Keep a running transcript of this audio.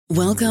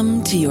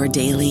Welcome to your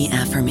daily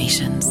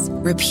affirmations.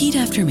 Repeat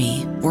after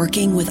me.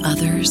 Working with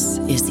others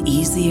is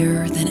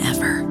easier than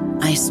ever.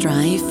 I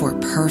strive for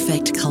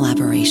perfect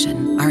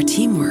collaboration. Our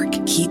teamwork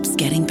keeps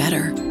getting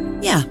better.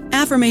 Yeah,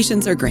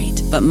 affirmations are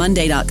great, but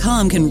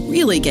Monday.com can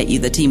really get you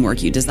the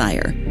teamwork you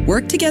desire.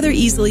 Work together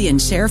easily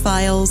and share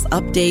files,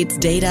 updates,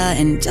 data,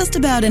 and just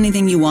about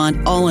anything you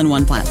want all in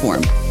one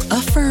platform.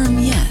 Affirm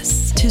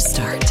yes to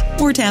start,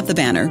 or tap the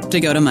banner to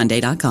go to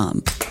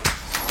Monday.com.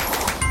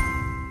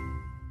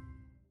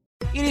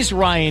 It is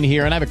Ryan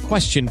here, and I have a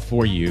question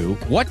for you.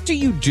 What do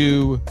you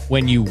do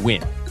when you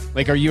win?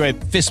 Like, are you a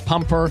fist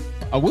pumper,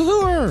 a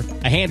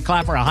woohooer, a hand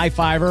clapper, a high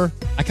fiver?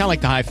 I kind of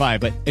like the high five,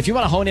 but if you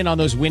want to hone in on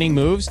those winning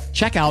moves,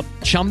 check out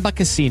Chumba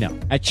Casino.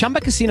 At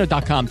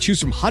ChumbaCasino.com, choose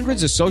from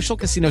hundreds of social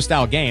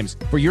casino-style games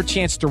for your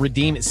chance to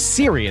redeem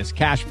serious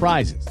cash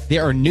prizes.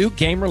 There are new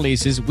game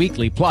releases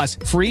weekly, plus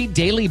free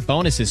daily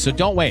bonuses. So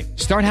don't wait.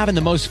 Start having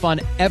the most fun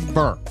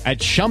ever at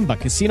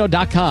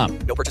ChumbaCasino.com.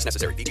 No purchase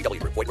necessary.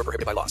 VGW. Void where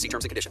prohibited by law. See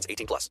terms and conditions.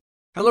 18+.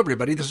 Hello,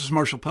 everybody. This is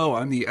Marshall Poe.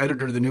 I'm the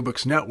editor of the New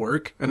Books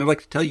Network, and I'd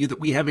like to tell you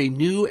that we have a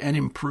new and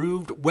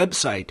improved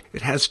website.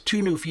 It has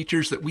two new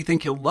features that we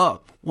think you'll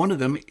love. One of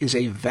them is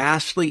a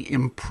vastly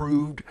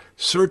improved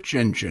search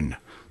engine,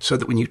 so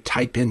that when you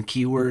type in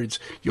keywords,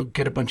 you'll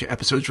get a bunch of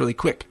episodes really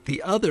quick.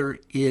 The other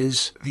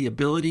is the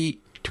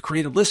ability to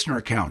create a listener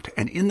account.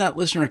 And in that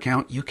listener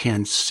account, you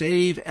can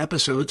save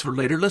episodes for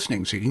later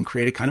listening. So you can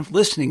create a kind of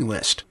listening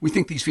list. We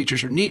think these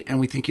features are neat, and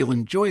we think you'll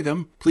enjoy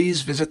them.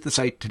 Please visit the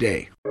site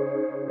today.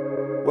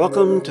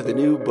 Welcome to the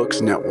New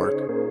Books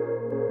Network.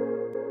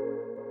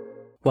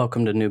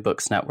 Welcome to New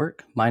Books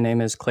Network. My name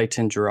is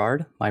Clayton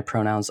Gerard. My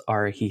pronouns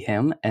are he,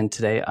 him, and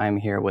today I'm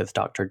here with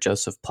Dr.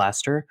 Joseph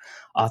Plaster,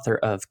 author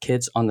of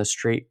Kids on the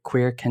Street,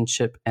 Queer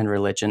Kinship and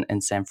Religion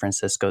in San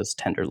Francisco's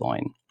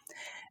Tenderloin.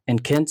 In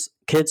Kids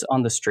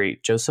on the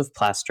Street, Joseph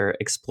Plaster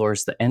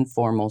explores the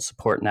informal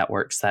support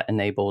networks that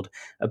enabled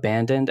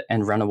abandoned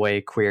and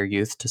runaway queer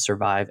youth to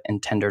survive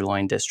in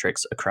Tenderloin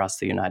districts across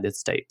the United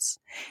States.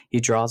 He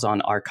draws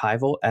on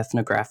archival,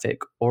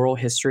 ethnographic, oral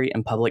history,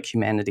 and public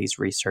humanities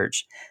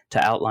research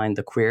to outline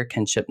the queer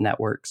kinship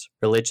networks,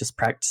 religious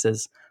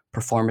practices,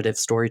 performative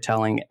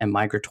storytelling, and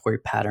migratory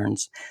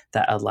patterns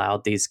that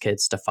allowed these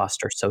kids to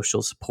foster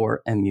social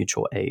support and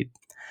mutual aid.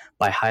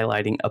 By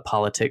highlighting a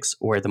politics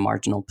where the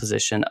marginal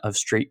position of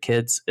street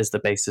kids is the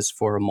basis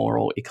for a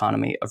moral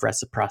economy of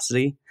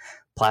reciprocity,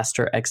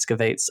 Plaster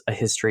excavates a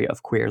history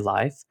of queer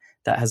life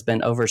that has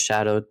been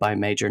overshadowed by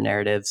major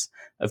narratives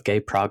of gay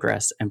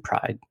progress and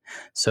pride.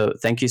 So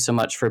thank you so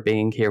much for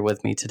being here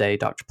with me today,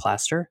 Dr.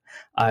 Plaster.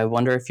 I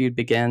wonder if you'd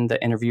begin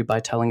the interview by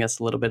telling us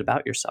a little bit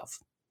about yourself.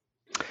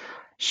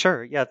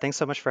 Sure. Yeah. Thanks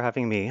so much for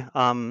having me.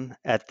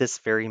 At this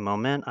very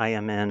moment, I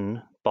am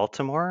in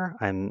Baltimore.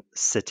 I'm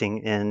sitting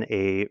in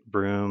a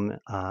room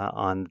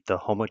on the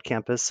Homewood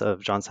campus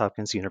of Johns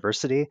Hopkins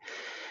University.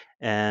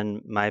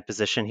 And my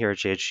position here at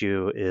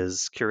JHU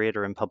is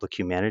curator in public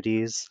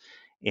humanities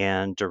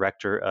and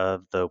director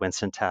of the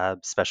Winston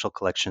Tabb Special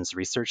Collections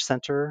Research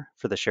Center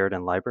for the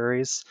Sheridan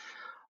Libraries.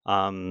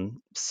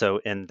 So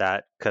in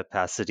that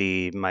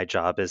capacity, my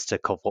job is to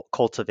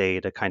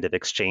cultivate a kind of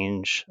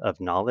exchange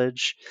of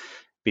knowledge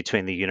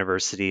between the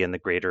university and the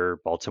greater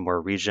Baltimore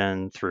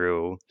region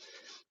through,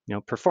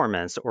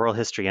 performance, oral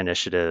history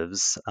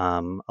initiatives,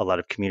 a lot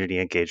of community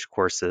engaged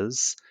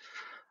courses.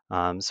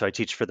 So I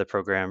teach for the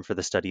program for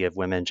the study of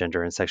women,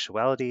 gender, and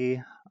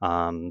sexuality,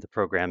 the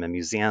program in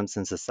museums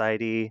and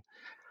society.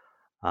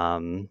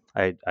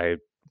 I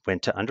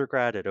went to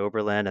undergrad at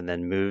Oberlin and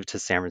then moved to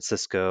San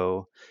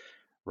Francisco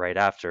right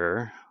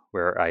after,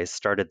 where I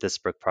started this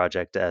book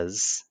project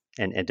as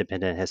an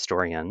independent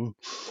historian.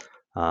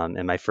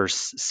 And my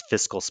first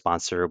fiscal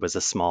sponsor was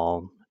a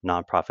small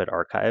nonprofit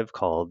archive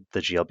called the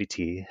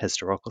GLBT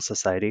Historical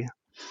Society.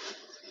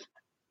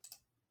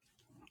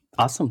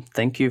 Awesome.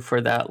 Thank you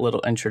for that little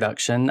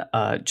introduction.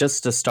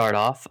 Just to start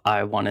off,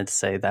 I wanted to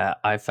say that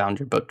I found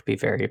your book to be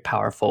very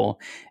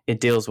powerful. It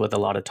deals with a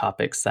lot of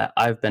topics that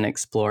I've been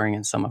exploring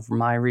in some of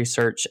my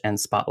research and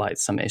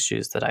spotlights some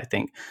issues that I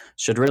think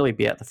should really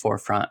be at the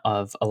forefront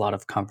of a lot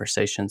of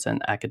conversations in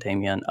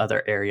academia and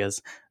other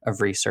areas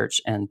of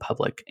research and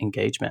public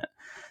engagement.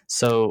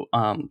 So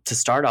to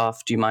start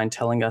off, do you mind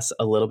telling us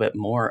a little bit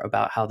more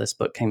about how this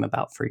book came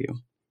about for you?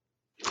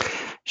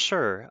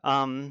 Sure.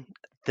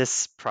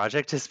 This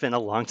project has been a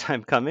long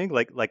time coming.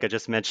 Like I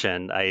just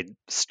mentioned, I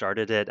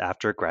started it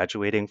after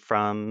graduating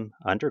from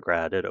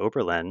undergrad at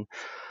Oberlin,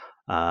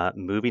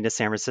 moving to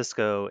San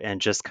Francisco and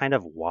just kind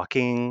of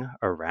walking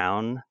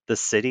around the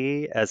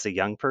city as a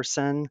young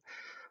person,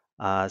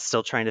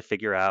 still trying to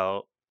figure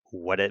out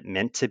what it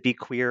meant to be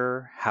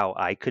queer, how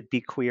I could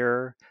be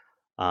queer,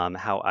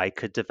 how I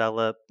could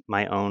develop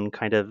my own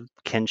kind of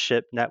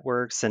kinship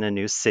networks in a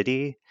new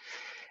city.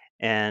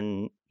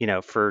 And,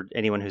 for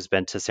anyone who's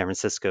been to San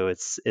Francisco,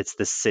 it's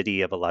the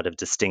city of a lot of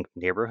distinct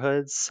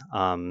neighborhoods.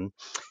 And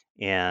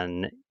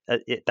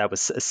that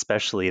was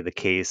especially the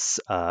case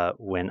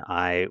when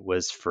I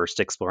was first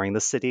exploring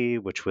the city,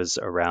 which was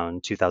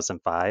around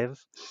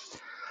 2005.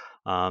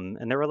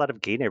 And there were a lot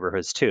of gay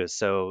neighborhoods too.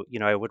 So,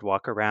 I would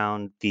walk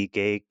around the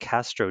gay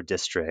Castro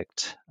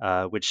district,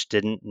 which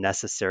didn't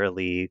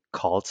necessarily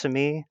call to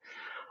me.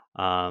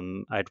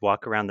 I'd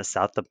walk around the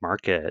South of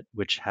Market,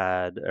 which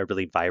had a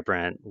really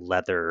vibrant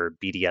leather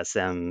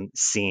BDSM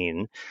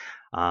scene,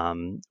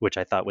 which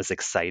I thought was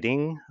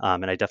exciting.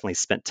 And I definitely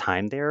spent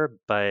time there,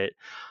 but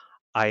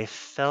I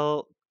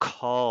felt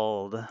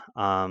called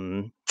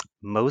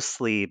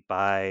mostly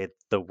by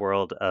the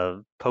world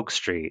of Polk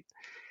Street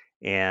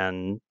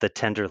and the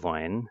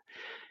Tenderloin.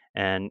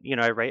 And,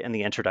 I write in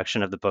the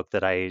introduction of the book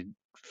that I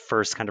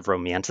first kind of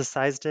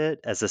romanticized it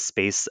as a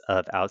space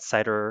of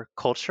outsider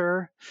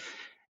culture.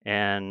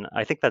 And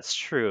I think that's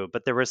true,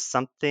 but there was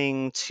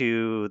something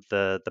to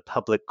the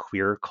public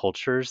queer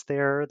cultures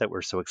there that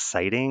were so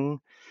exciting,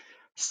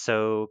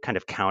 so kind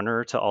of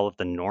counter to all of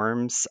the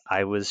norms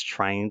I was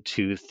trying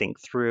to think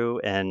through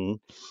and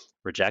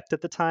reject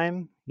at the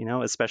time,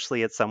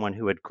 especially as someone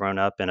who had grown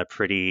up in a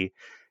pretty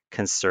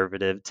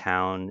conservative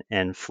town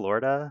in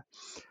Florida.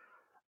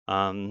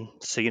 So,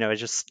 I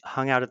just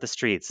hung out at the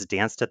streets,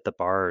 danced at the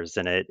bars,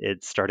 and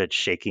it started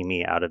shaking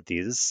me out of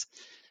these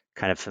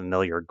kind of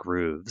familiar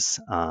grooves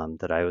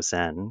that I was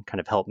in,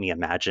 kind of helped me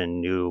imagine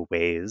new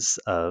ways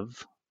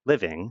of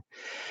living.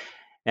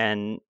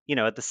 And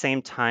at the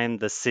same time,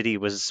 the city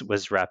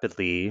was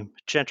rapidly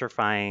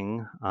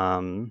gentrifying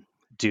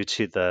due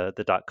to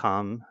the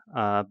dot-com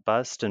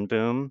bust and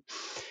boom.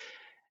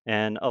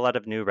 And a lot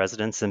of new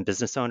residents and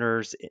business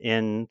owners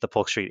in the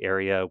Polk Street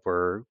area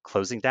were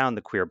closing down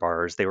the queer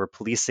bars. They were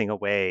policing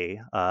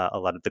away a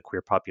lot of the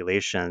queer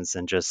populations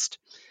and just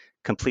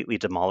completely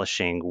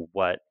demolishing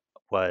what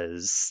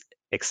was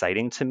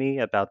exciting to me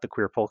about the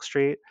queer Polk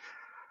Street.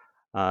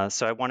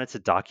 So I wanted to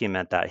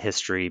document that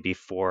history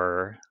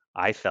before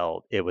I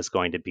felt it was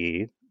going to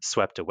be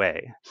swept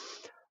away,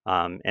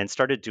 and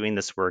started doing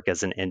this work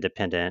as an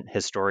independent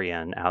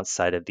historian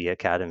outside of the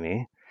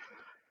academy.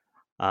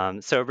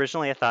 So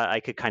originally, I thought I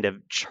could kind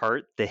of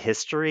chart the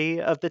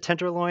history of the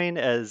Tenderloin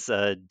as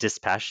a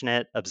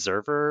dispassionate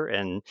observer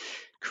and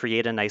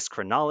create a nice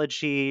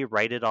chronology,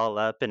 write it all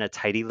up in a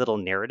tidy little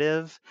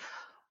narrative.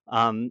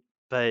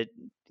 But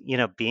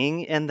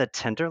being in the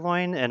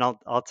Tenderloin, and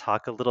I'll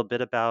talk a little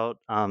bit about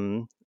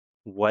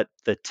what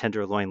the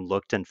Tenderloin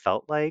looked and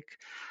felt like,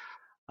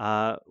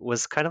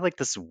 was kind of like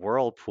this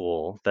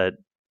whirlpool that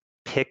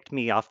picked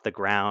me off the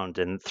ground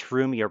and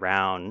threw me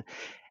around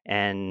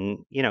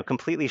and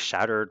completely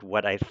shattered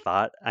what I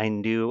thought I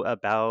knew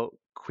about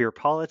queer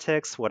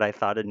politics, what I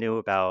thought I knew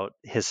about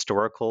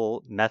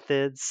historical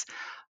methods,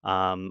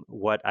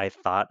 what I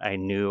thought I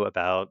knew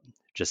about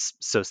just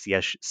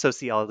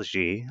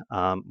sociology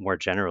more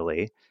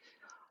generally.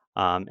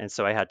 And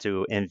so I had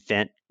to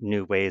invent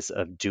new ways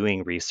of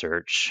doing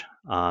research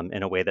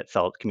in a way that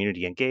felt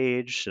community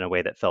engaged, in a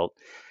way that felt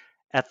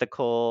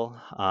ethical,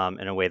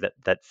 in a way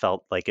that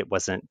felt like it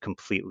wasn't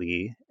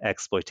completely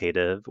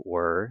exploitative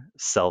or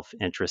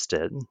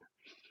self-interested.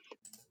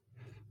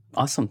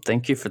 Awesome.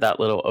 Thank you for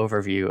that little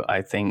overview.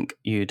 I think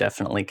you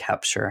definitely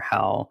capture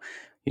how,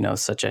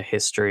 such a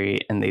history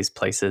in these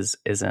places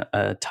isn't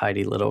a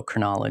tidy little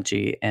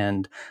chronology.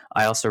 And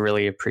I also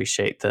really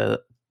appreciate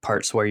the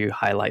parts where you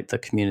highlight the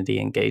community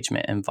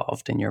engagement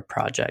involved in your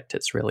project.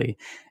 It's really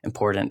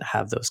important to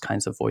have those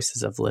kinds of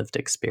voices of lived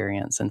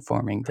experience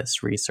informing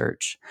this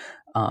research.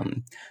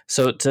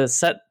 So to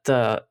set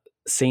the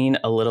scene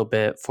a little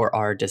bit for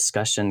our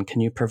discussion, can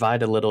you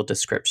provide a little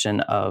description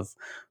of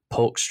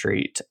Polk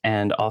Street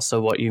and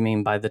also what you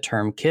mean by the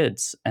term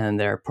kids and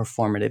their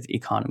performative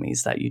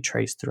economies that you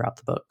trace throughout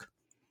the book?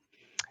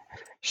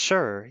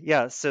 Sure.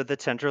 Yeah. So the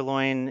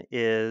Tenderloin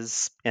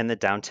is in the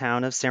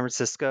downtown of San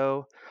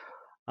Francisco.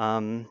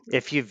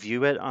 If you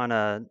view it on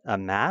a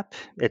map,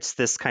 it's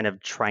this kind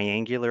of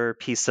triangular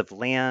piece of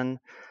land.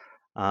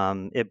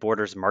 It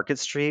borders Market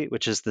Street,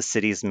 which is the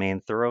city's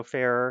main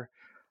thoroughfare,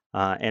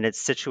 and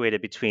it's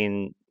situated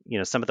between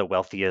some of the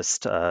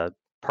wealthiest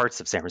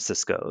parts of San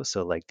Francisco.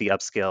 So like the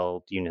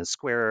upscale Union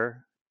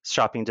Square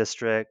shopping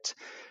district,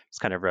 it's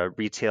kind of a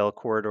retail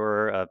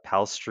corridor of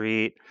Powell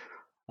Street,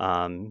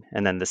 and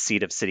then the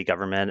seat of city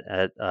government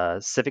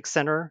at Civic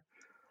Center.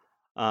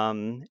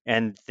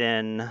 And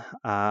then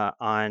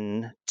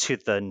on to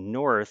the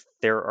north,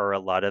 there are a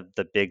lot of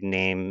the big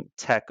name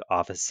tech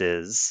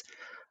offices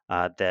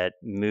that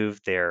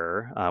moved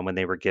there when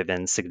they were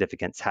given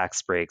significant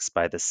tax breaks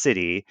by the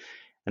city.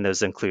 And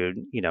those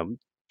include,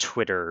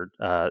 Twitter,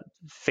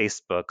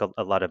 Facebook,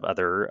 a lot of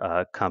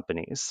other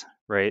companies,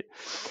 right?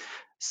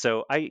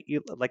 So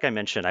like I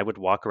mentioned, I would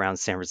walk around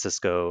San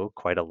Francisco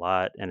quite a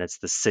lot, and it's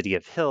the city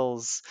of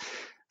hills.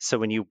 So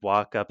when you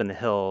walk up in the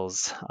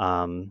hills,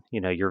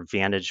 your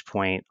vantage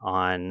point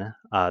on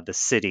the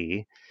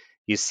city,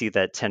 you see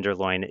that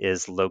Tenderloin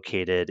is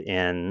located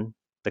in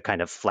the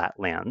kind of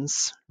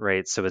flatlands,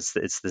 right? So it's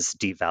this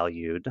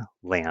devalued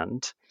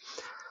land.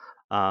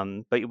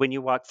 But when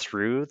you walk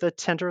through the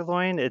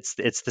Tenderloin, it's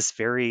this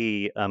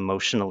very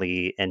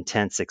emotionally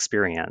intense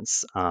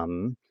experience,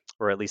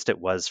 or at least it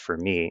was for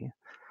me.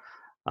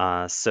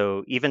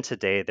 So even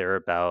today, there are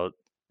about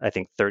I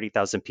think,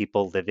 30,000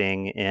 people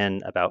living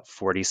in about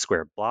 40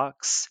 square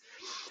blocks.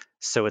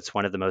 So it's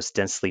one of the most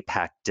densely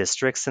packed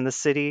districts in the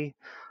city.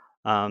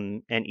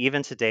 And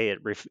even today,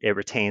 it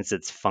retains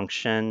its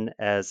function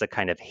as a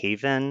kind of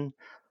haven,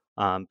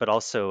 but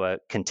also a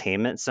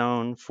containment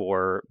zone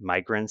for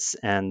migrants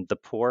and the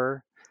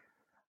poor.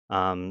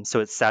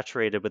 So it's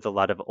saturated with a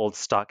lot of old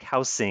stock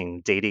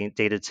housing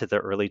dated to the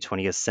early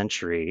 20th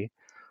century.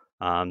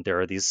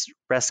 There are these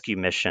rescue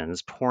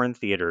missions, porn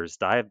theaters,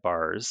 dive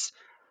bars,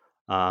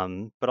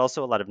 but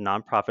also a lot of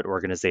nonprofit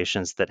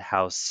organizations that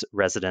house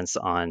residents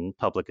on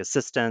public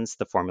assistance,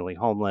 the formerly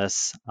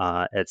homeless,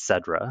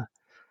 etc.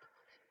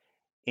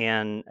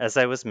 And as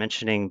I was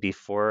mentioning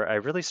before, I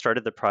really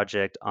started the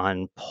project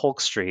on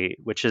Polk Street,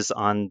 which is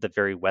on the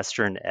very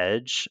western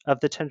edge of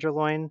the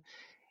Tenderloin,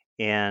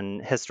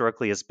 and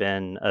historically has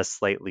been a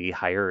slightly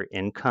higher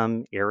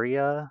income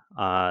area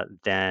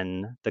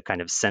than the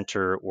kind of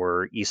center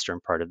or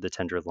eastern part of the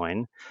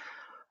Tenderloin.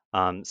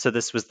 So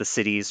this was the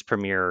city's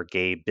premier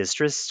gay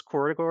business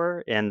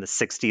corridor in the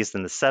 60s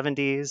and the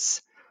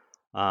 70s.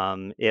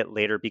 It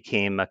later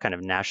became a kind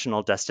of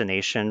national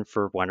destination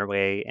for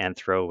runaway and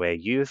throwaway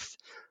youth,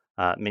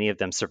 many of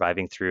them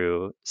surviving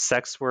through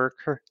sex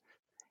work.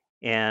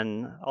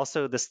 And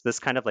also this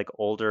kind of like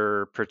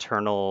older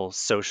paternal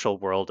social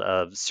world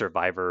of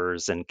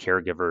survivors and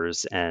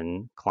caregivers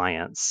and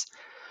clients.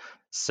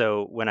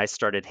 So when I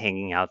started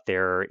hanging out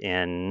there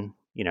in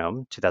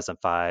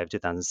 2005,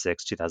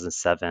 2006,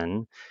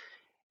 2007,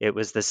 it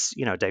was this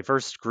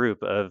diverse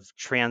group of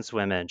trans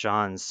women,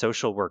 Johns,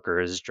 social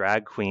workers,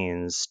 drag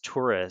queens,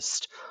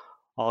 tourists,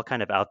 all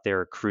kind of out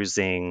there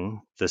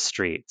cruising the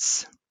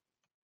streets.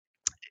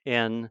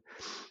 And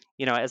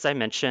as I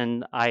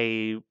mentioned,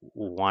 I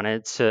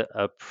wanted to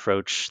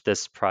approach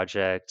this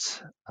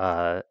project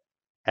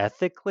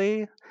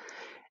ethically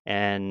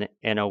and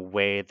in a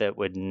way that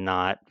would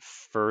not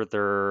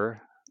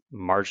further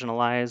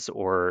marginalize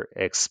or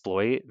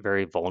exploit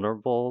very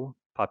vulnerable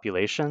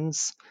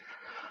populations.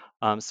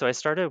 So I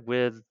started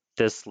with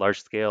this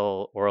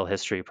large-scale oral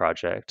history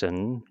project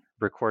and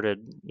recorded,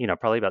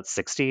 probably about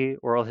 60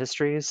 oral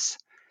histories.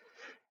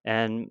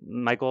 And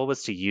my goal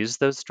was to use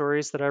those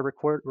stories that I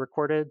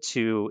recorded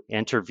to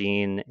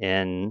intervene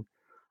in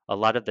a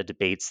lot of the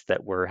debates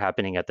that were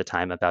happening at the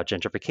time about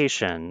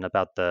gentrification,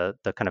 about the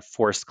kind of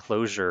forced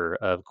closure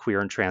of queer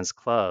and trans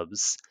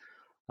clubs,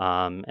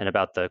 and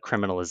about the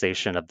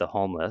criminalization of the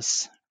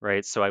homeless,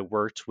 right? So I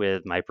worked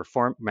with my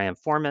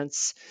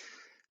informants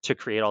to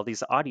create all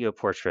these audio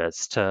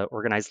portraits, to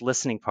organize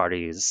listening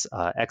parties,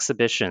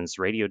 exhibitions,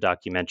 radio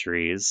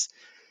documentaries,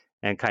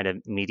 and kind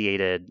of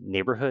mediated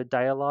neighborhood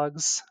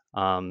dialogues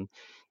in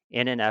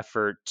an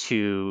effort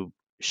to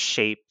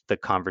shape the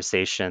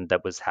conversation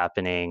that was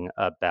happening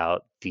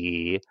about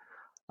the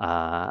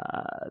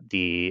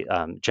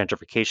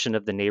gentrification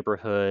of the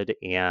neighborhood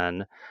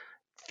and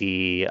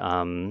the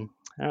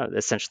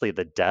essentially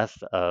the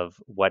death of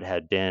what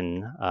had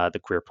been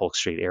the queer Polk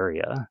Street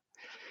area.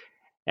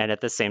 And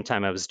at the same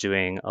time, I was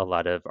doing a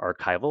lot of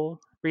archival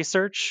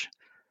research.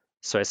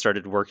 So I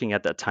started working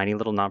at that tiny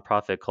little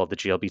nonprofit called the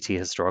GLBT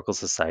Historical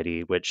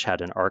Society, which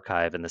had an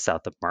archive in the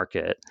south of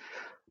Market.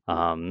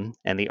 And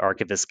the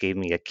archivist gave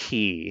me a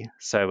key.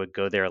 So I would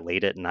go there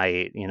late at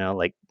night,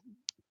 like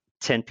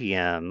 10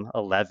 p.m.,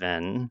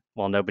 11,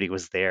 while nobody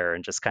was there,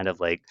 and just kind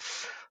of like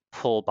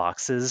pull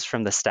boxes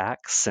from the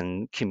stacks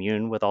and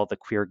commune with all the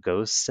queer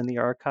ghosts in the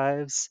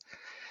archives.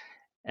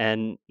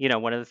 And,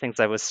 one of the things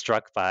I was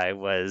struck by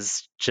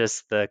was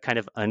just the kind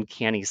of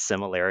uncanny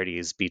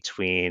similarities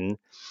between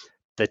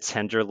the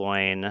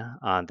Tenderloin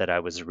that I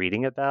was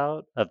reading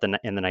about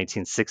in the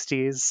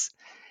 1960s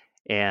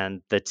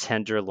and the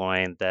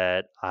Tenderloin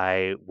that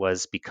I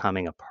was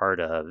becoming a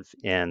part of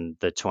in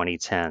the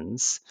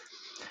 2010s.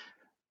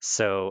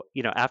 So,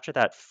 after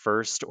that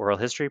first oral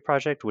history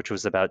project, which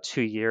was about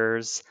 2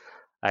 years,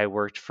 I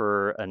worked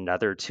for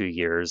another 2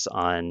 years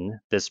on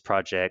this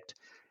project,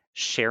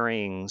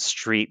 sharing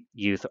street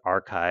youth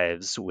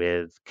archives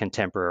with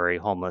contemporary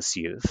homeless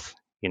youth.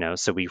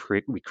 So we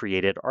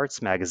created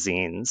arts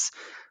magazines.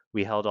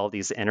 We held all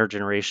these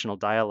intergenerational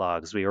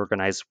dialogues. We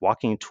organized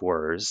walking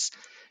tours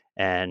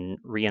and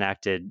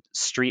reenacted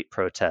street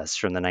protests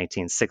from the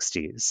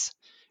 1960s,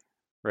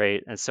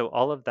 right? And so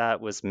all of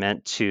that was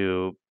meant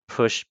to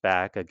push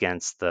back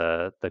against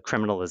the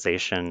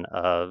criminalization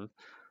of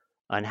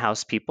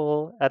unhoused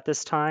people at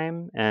this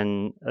time,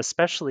 and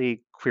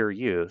especially queer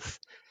youth,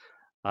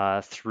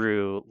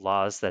 through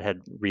laws that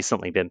had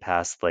recently been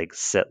passed, like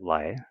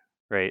sit-lie,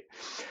 right?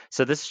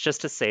 So this is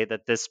just to say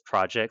that this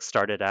project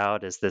started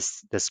out as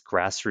this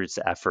grassroots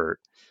effort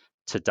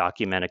to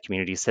document a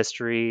community's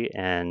history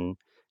and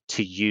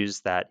to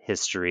use that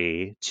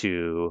history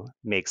to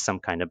make some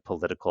kind of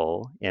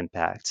political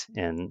impact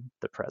in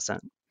the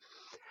present.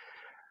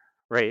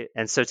 Right.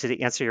 And so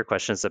to answer your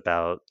questions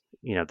about,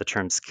 the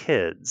terms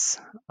kids,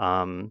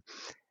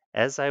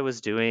 as I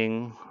was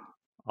doing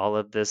all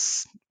of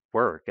this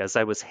work, as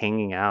I was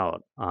hanging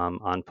out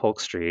on Polk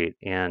Street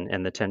and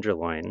in the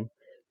Tenderloin,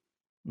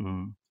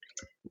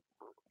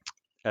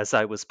 as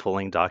I was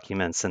pulling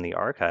documents in the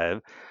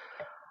archive,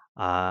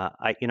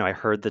 I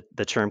heard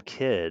the term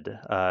kid,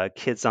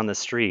 kids on the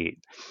street,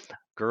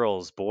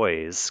 girls,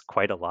 boys,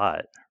 quite a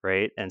lot,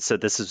 right? And so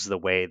this is the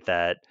way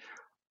that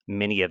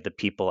many of the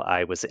people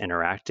I was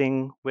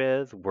interacting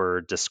with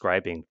were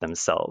describing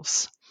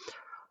themselves.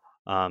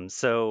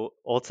 So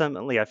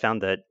ultimately, I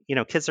found that,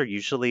 kids are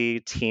usually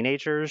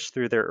teenagers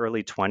through their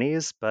early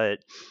 20s, but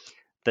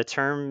the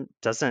term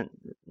doesn't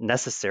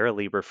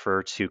necessarily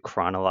refer to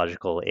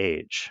chronological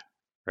age,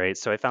 right?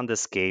 So I found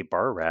this gay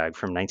bar rag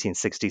from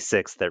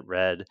 1966 that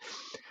read,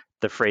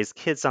 the phrase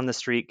kids on the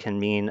street can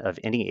mean of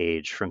any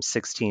age from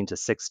 16 to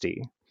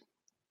 60.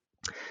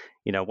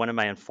 One of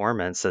my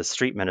informants, a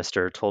street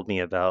minister, told me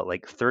about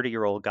like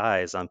 30-year-old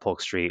guys on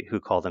Polk Street who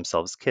call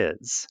themselves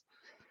kids.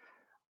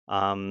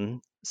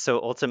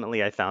 So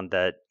ultimately, I found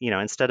that,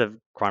 instead of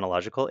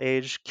chronological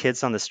age,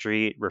 kids on the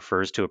street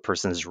refers to a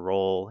person's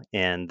role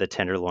in the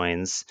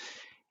Tenderloin's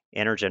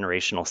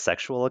intergenerational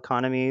sexual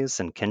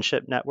economies and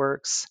kinship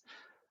networks.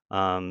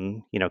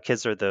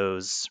 Kids are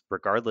those,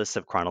 regardless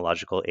of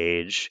chronological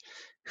age,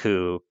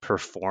 who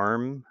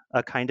perform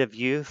a kind of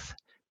youth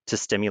to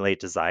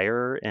stimulate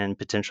desire in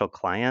potential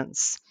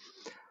clients.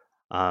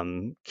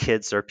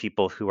 Kids are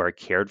people who are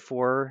cared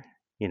for,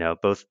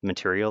 both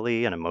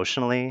materially and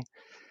emotionally,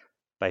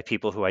 by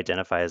people who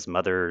identify as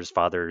mothers,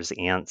 fathers,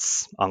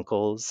 aunts,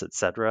 uncles,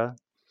 etc.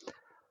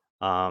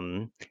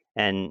 And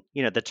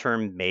the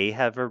term may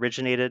have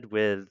originated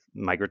with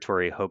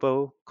migratory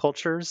hobo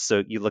cultures.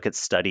 So you look at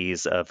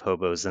studies of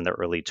hobos in the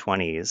early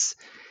 20s,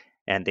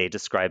 and they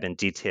describe in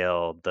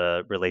detail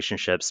the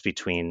relationships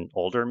between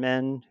older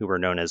men who were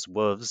known as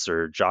wolves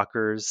or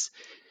jockers,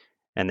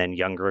 and then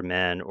younger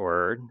men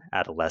or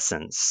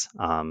adolescents,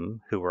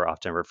 who were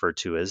often referred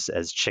to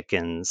as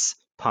chickens,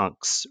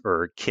 punks,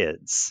 or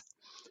kids.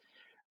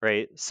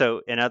 Right.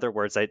 So, in other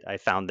words, I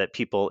found that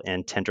people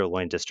in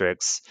Tenderloin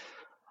districts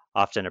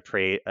often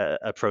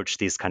approach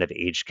these kind of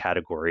age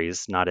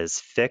categories not as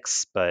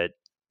fixed, but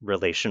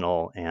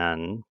relational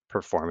and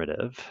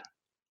performative.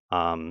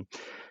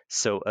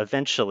 So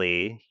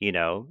eventually,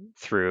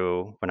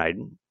 through when I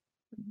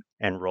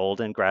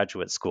enrolled in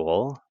graduate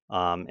school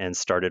and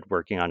started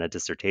working on a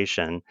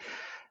dissertation,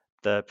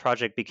 the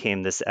project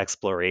became this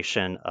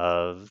exploration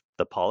of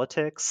the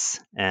politics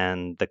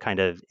and the kind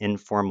of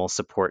informal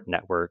support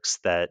networks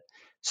that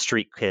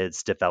street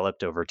kids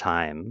developed over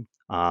time,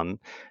 not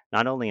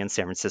only in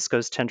San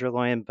Francisco's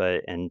Tenderloin,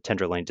 but in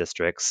Tenderloin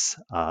districts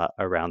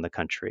around the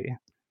country.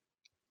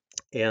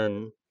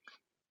 And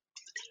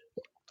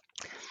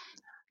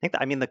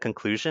the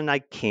conclusion I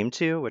came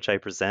to, which I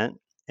present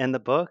in the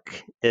book,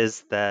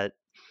 is that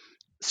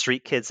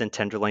street kids in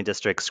Tenderloin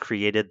districts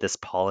created this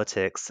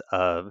politics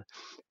of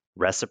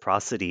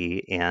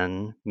reciprocity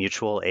and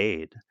mutual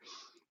aid,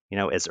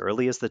 as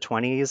early as the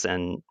 20s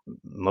and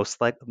most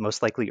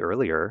likely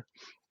earlier.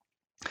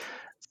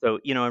 So,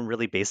 in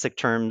really basic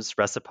terms,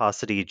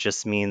 reciprocity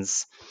just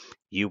means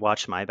you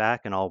watch my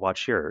back and I'll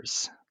watch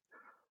yours.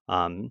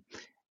 And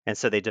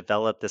so they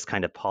developed this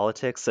kind of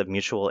politics of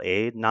mutual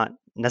aid, not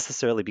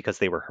necessarily because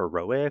they were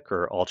heroic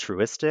or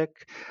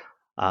altruistic,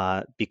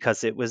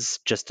 because it was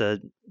just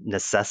a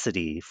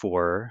necessity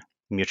for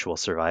mutual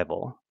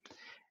survival.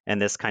 And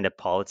this kind of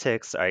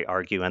politics, I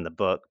argue in the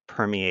book,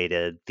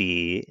 permeated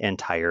the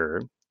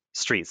entire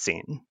street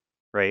scene,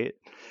 right?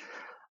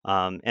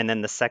 And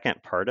then the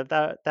second part of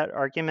that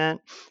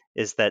argument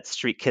is that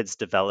street kids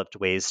developed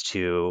ways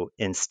to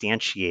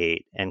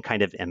instantiate and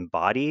kind of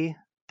embody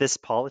this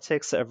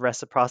politics of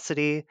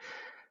reciprocity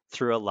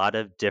through a lot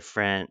of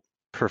different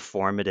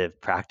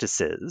performative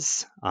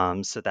practices.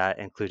 So that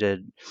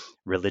included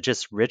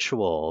religious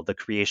ritual, the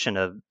creation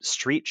of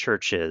street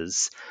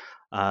churches,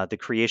 the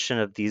creation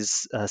of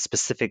these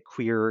specific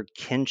queer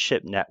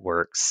kinship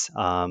networks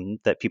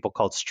that people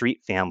called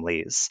street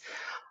families,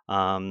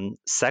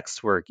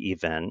 sex work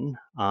even,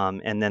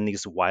 and then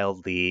these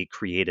wildly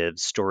creative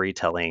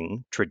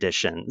storytelling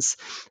traditions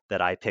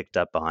that I picked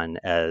up on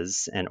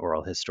as an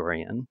oral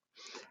historian.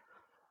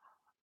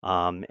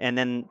 And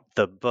then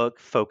the book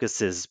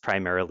focuses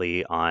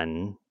primarily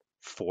on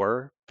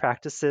 4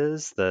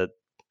 practices: the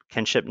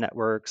kinship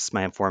networks,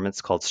 my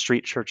informants called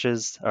street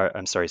churches,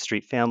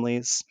 street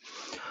families,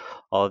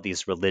 all of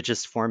these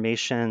religious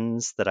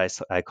formations that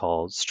I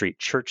call street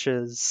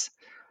churches,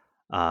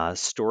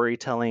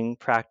 storytelling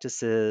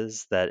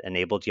practices that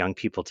enabled young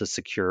people to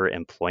secure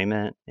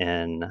employment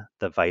in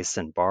the vice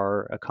and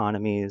bar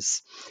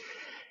economies.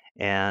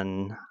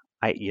 And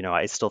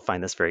I still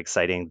find this very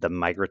exciting, the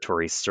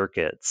migratory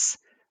circuits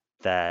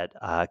that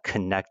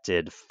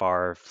connected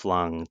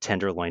far-flung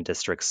Tenderloin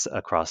districts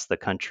across the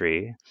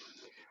country,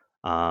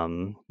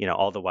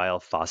 all the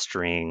while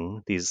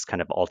fostering these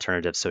kind of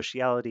alternative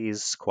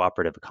socialities,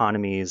 cooperative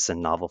economies,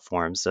 and novel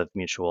forms of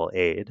mutual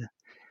aid.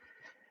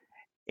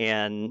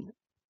 And,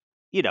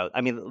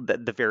 one of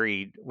the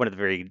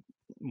very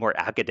more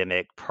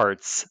academic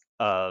parts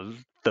of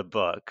the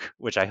book,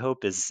 which I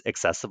hope is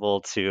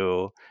accessible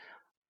to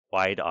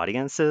wide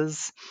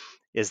audiences,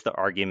 is the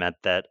argument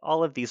that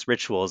all of these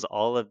rituals,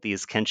 all of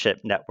these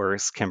kinship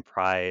networks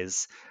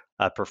comprise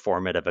a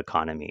performative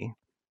economy.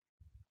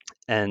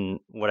 And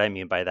what I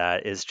mean by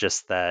that is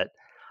just that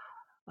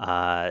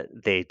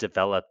they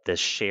developed this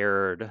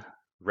shared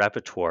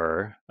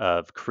repertoire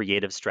of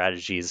creative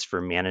strategies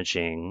for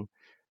managing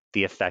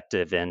the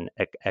effective and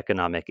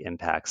economic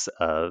impacts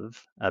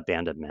of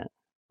abandonment,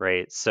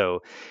 right?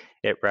 So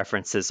it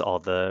references all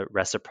the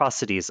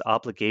reciprocities,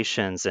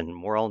 obligations, and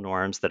moral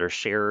norms that are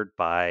shared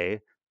by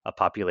a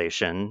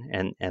population,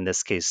 and in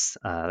this case,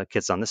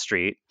 kids on the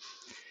street,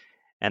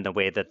 and the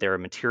way that they're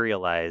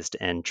materialized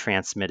and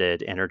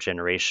transmitted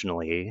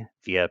intergenerationally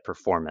via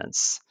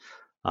performance,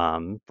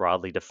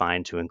 broadly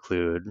defined to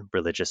include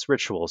religious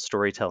ritual,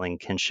 storytelling,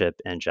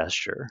 kinship, and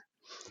gesture.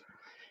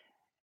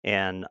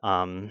 And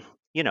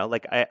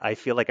like I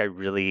feel like I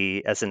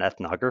really, as an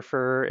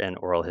ethnographer and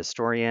oral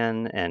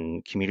historian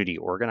and community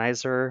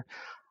organizer,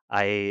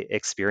 I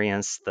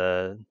experienced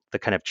the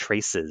kind of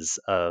traces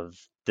of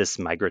this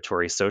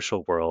migratory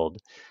social world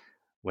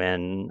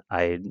when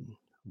I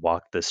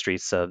walked the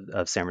streets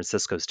of San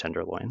Francisco's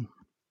Tenderloin.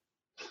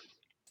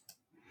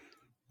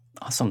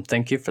 Awesome.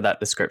 Thank you for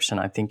that description.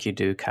 I think you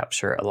do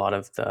capture a lot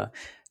of the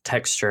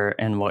texture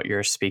and what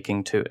you're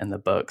speaking to in the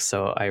book.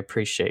 So I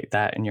appreciate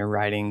that in your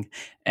writing.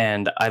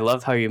 And I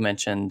love how you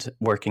mentioned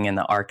working in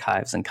the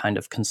archives and kind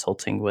of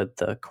consulting with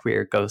the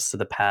queer ghosts of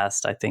the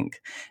past. I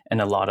think in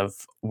a lot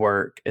of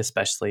work,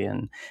 especially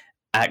in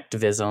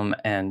activism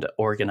and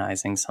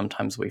organizing,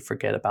 sometimes we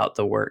forget about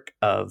the work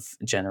of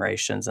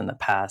generations in the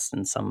past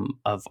and some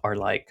of our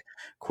like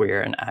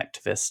queer and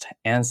activist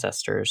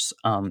ancestors.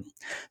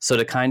 So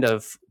to kind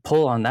of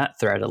pull on that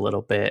thread a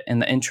little bit, in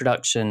the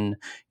introduction,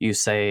 you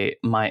say,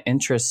 "My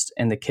interest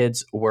in the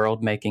kids'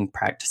 world making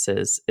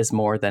practices is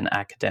more than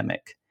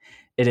academic.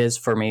 It is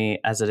for me,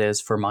 as it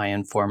is for my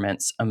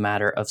informants, a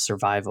matter of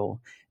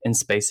survival in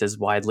spaces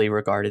widely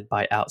regarded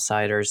by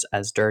outsiders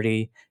as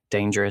dirty,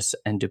 dangerous,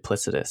 and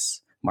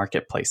duplicitous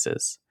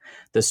marketplaces.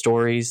 The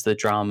stories, the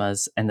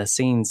dramas, and the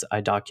scenes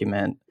I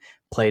document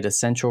played a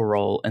central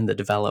role in the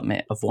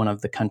development of one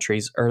of the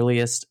country's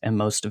earliest and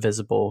most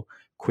visible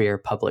queer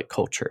public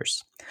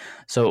cultures."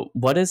 So,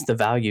 what is the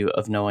value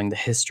of knowing the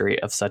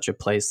history of such a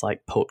place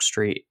like Polk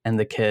Street and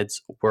the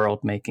kids'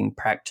 world-making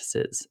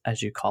practices,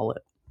 as you call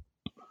it?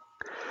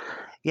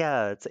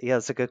 Yeah,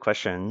 it's a good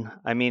question.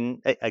 I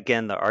mean,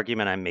 again, the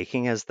argument I'm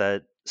making is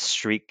that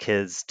street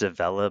kids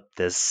develop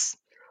this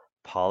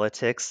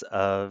politics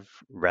of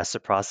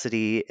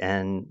reciprocity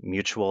and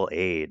mutual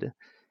aid,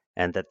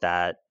 and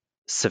that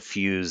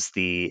suffused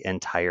the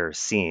entire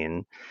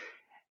scene.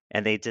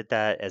 And they did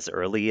that as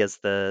early as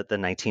the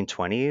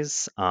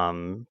 1920s,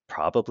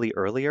 probably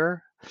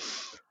earlier,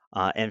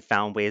 and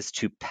found ways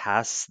to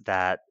pass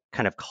that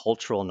kind of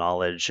cultural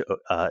knowledge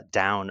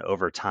down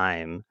over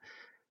time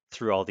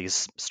through all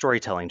these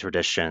storytelling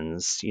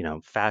traditions,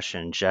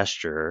 fashion,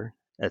 gesture,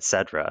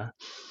 etc.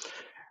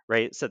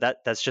 Right. So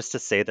that's just to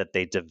say that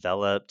they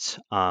developed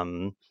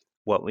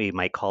what we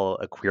might call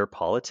a queer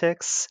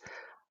politics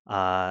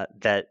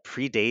that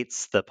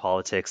predates the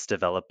politics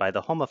developed by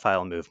the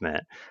homophile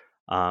movement,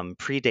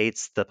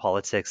 predates the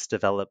politics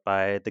developed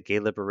by the gay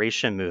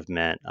liberation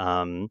movement,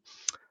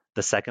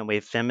 the second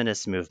wave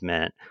feminist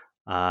movement,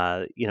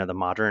 the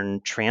modern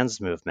trans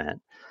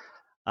movement.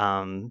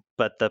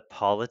 But the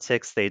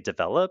politics they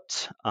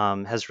developed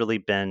has really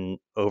been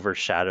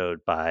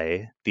overshadowed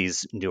by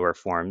these newer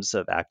forms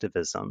of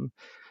activism.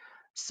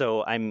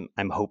 So I'm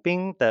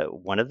hoping that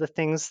one of the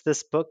things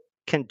this book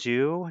can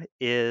do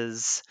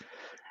is,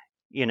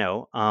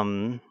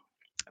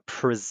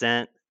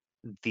 present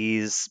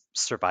these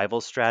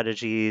survival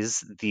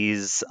strategies,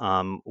 these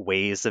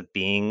ways of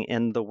being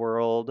in the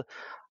world,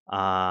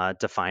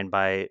 defined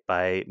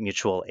by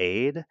mutual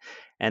aid,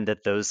 and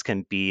that those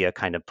can be a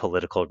kind of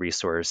political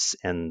resource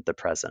in the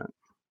present.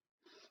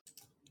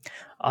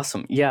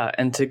 Awesome. Yeah.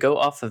 And to go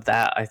off of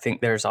that, I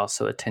think there's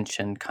also a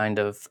tension, kind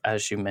of,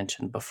 as you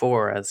mentioned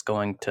before, as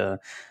going to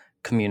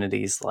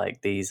communities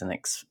like these and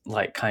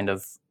like kind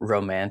of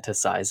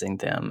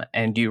romanticizing them.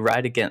 And you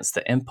write against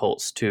the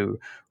impulse to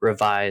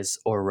revise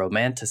or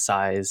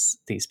romanticize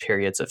these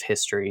periods of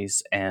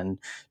histories and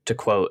to,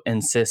 quote,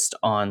 insist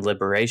on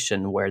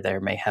liberation where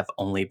there may have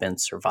only been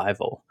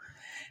survival.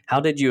 How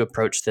did you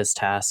approach this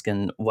task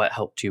and what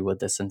helped you with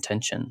this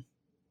intention?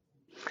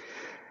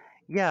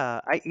 Yeah,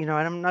 and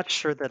I'm not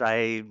sure that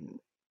I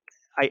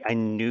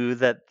knew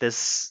that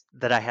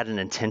I had an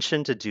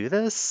intention to do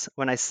this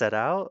when I set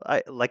out.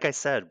 Like I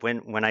said,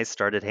 when I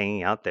started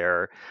hanging out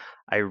there,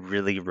 I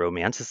really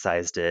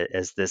romanticized it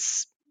as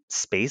this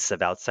space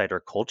of outsider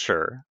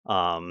culture.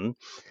 But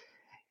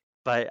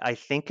I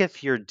think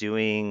if you're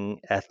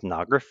doing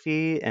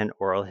ethnography and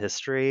oral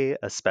history,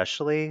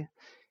 especially,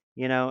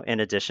 in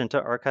addition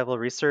to archival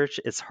research,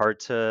 it's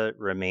hard to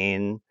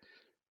remain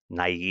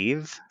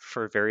naive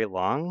for very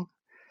long.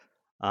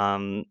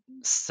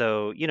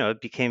 So,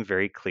 it became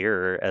very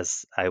clear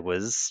as I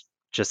was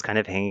just kind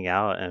of hanging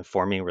out and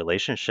forming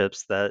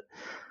relationships that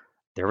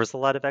there was a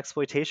lot of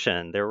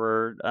exploitation. There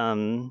were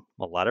a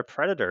lot of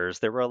predators.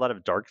 There were a lot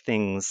of dark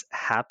things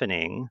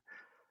happening.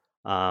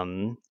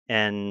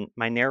 And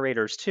my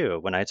narrators, too,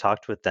 when I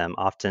talked with them,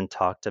 often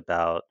talked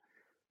about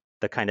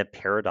the kind of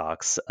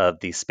paradox of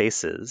these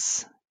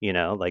spaces,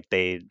 like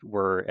they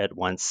were at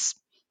once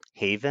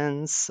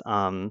havens,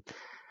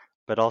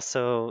 but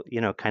also,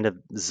 kind of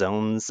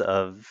zones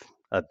of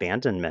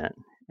abandonment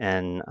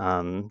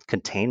and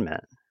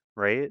containment,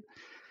 right?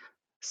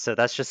 So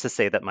that's just to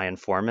say that my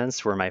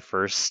informants were my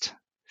first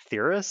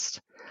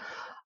theorist.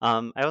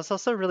 I was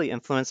also really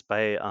influenced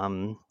by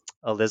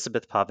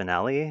Elizabeth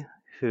Pavanelli,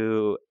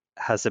 who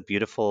has a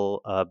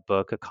beautiful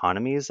book,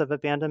 Economies of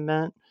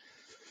Abandonment.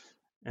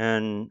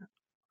 And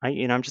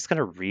I'm just going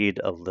to read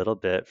a little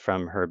bit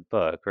from her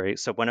book, right?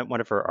 So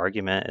one of her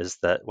arguments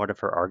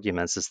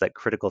is that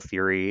critical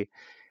theory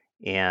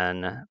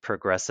and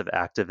progressive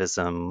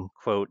activism,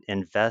 quote,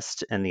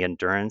 invest in the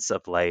endurance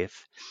of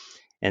life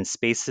and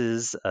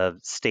spaces of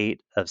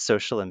state of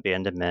social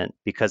abandonment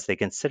because they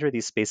consider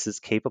these spaces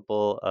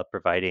capable of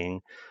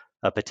providing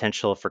a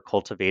potential for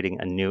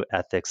cultivating a new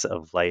ethics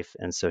of life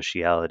and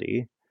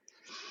sociality.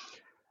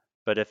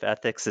 But if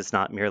ethics is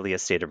not merely a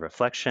state of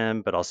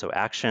reflection, but also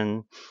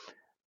action,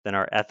 then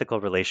our ethical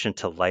relation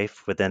to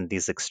life within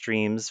these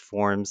extremes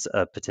forms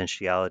of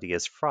potentiality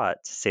is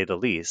fraught, to say the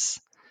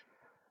least.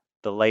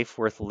 The life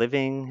worth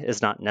living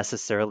is not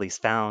necessarily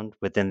found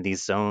within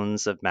these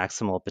zones of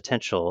maximal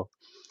potential,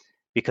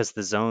 because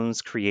the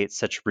zones create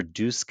such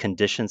reduced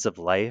conditions of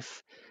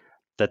life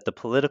that the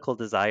political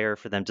desire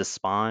for them to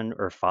spawn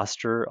or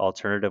foster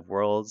alternative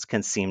worlds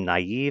can seem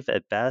naive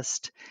at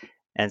best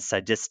and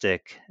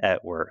sadistic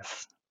at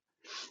worst.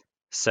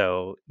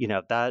 So,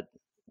 that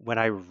when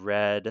I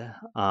read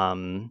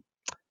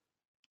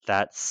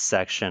that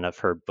section of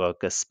her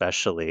book,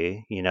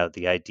 especially,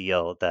 the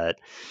ideal that,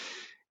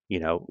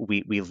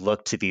 we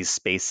look to these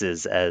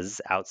spaces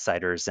as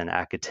outsiders and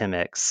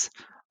academics,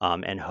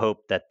 and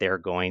hope that they're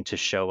going to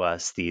show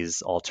us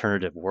these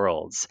alternative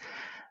worlds.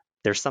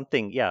 There's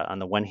something, on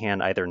the one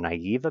hand, either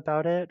naive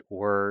about it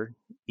or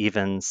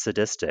even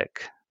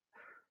sadistic.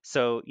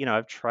 So,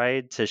 I've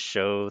tried to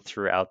show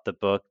throughout the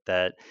book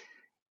that,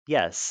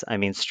 yes, I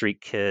mean,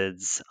 street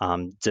kids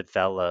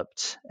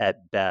developed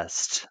at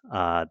best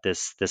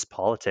this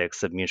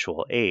politics of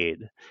mutual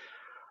aid.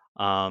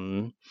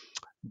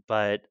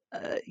 But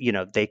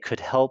they could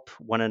help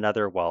one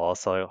another while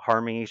also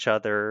harming each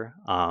other.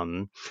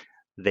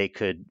 They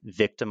could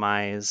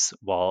victimize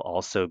while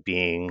also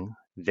being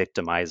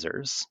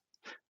victimizers,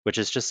 which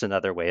is just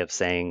another way of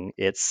saying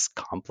it's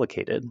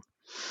complicated.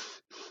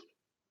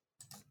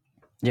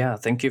 Yeah,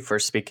 thank you for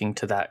speaking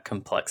to that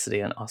complexity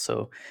and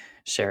also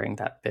sharing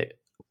that bit.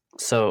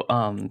 So,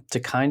 to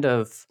kind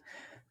of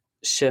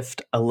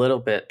shift a little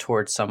bit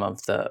towards some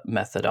of the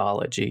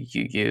methodology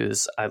you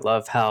use, I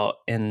love how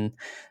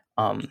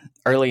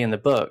early in the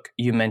book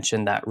you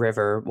mentioned that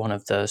River, one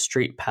of the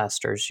street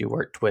pastors you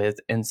worked with,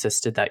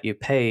 insisted that you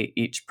pay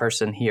each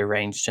person he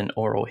arranged an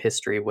oral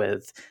history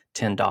with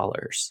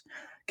 $10.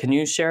 Can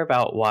you share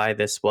about why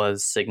this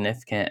was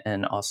significant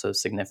and also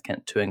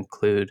significant to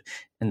include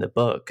in the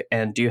book?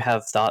 And do you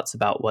have thoughts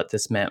about what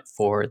this meant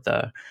for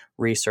the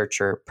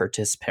researcher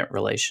participant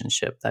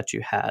relationship that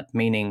you had?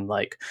 Meaning,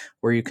 like,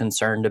 were you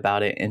concerned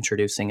about it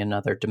introducing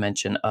another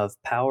dimension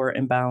of power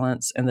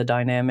imbalance in the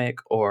dynamic,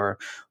 or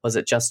was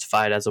it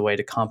justified as a way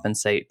to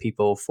compensate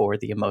people for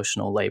the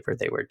emotional labor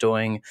they were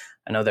doing?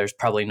 I know there's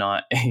probably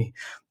not a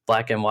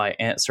black and white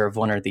answer of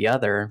one or the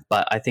other,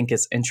 but I think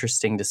it's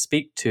interesting to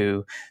speak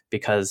to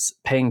because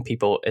paying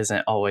people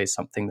isn't always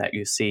something that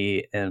you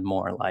see in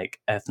more like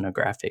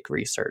ethnographic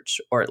research,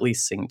 or at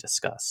least seeing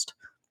discussed.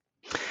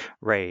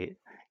 Right.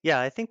 Yeah,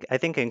 I think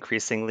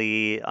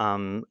increasingly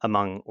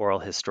among oral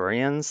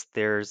historians,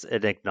 there's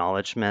an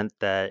acknowledgement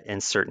that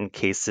in certain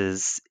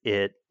cases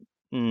it's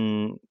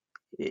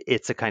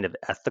a kind of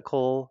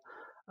ethical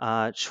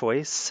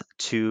choice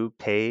to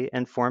pay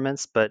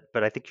informants, but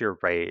I think you're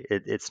right.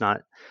 It's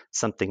not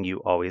something you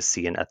always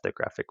see in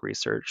ethnographic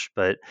research.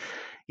 But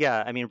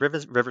yeah, I mean,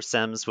 River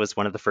Sims was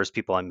one of the first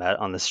people I met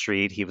on the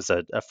street. He was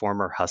a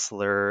former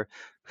hustler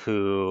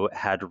who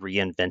had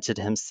reinvented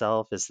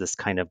himself as this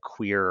kind of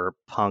queer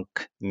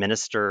punk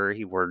minister.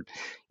 He wore,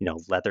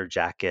 leather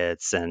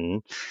jackets,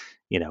 and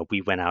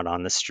we went out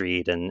on the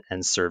street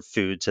and served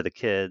food to the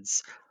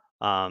kids.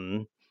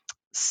 Um,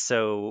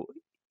 so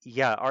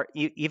yeah,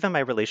 even my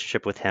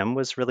relationship with him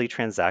was really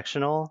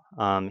transactional.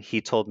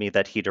 He told me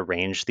that he'd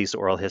arranged these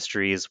oral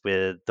histories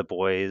with the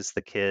boys,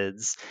 the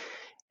kids,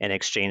 in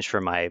exchange for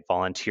my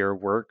volunteer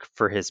work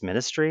for his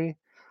ministry.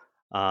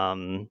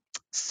 Um,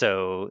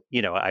 so,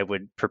 I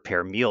would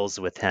prepare meals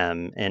with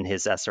him in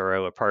his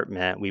SRO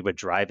apartment. We would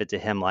drive it to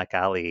Hemlock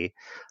Alley.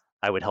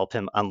 I would help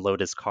him unload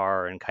his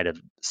car and kind of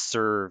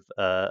serve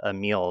a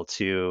meal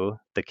to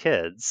the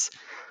kids.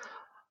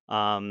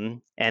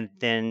 And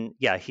then,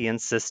 yeah, he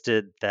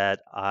insisted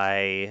that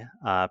I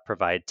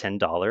provide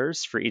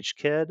 $10 for each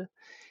kid.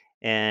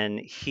 And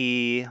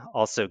he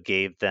also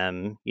gave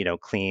them,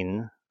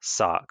 clean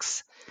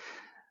socks.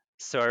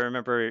 So I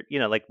remember,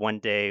 like one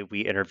day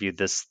we interviewed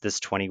this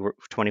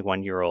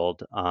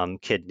 21-year-old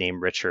kid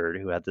named Richard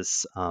who had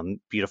this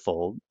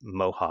beautiful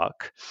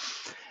mohawk.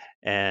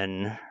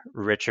 And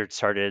Richard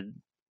started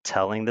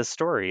telling this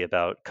story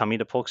about coming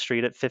to Polk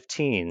Street at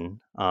 15.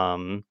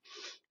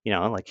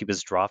 Like he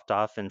was dropped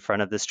off in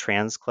front of this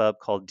trans club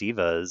called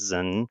Divas,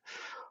 and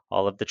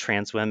all of the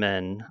trans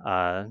women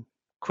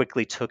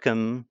quickly took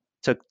him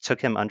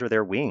under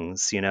their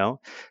wings,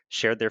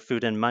 shared their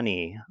food and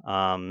money.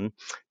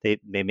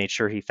 They made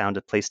sure he found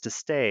a place to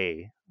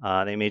stay.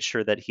 They made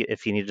sure that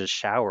if he needed a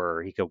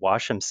shower, he could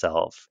wash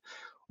himself,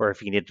 or if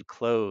he needed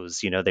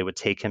clothes, they would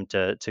take him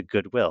to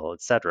Goodwill,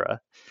 etc.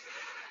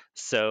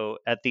 So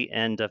at the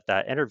end of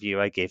that interview,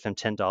 I gave him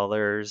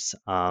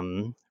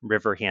 $10.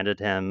 River handed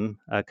him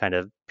a kind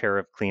of pair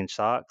of clean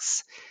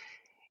socks.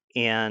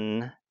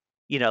 And,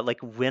 like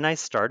when I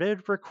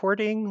started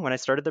recording, when I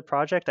started the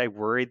project, I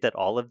worried that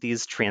all of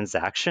these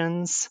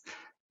transactions,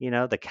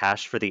 the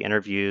cash for the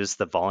interviews,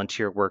 the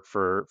volunteer work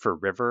for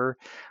River,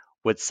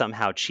 would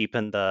somehow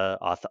cheapen the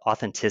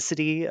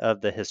authenticity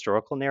of the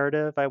historical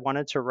narrative I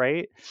wanted to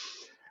write.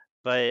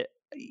 But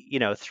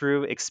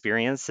through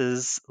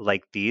experiences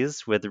like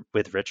these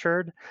with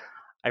Richard,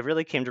 I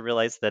really came to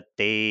realize that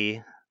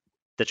the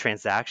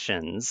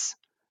transactions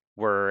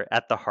were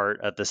at the heart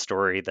of the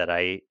story that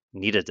I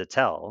needed to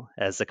tell.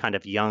 As a kind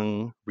of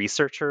young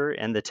researcher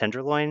in the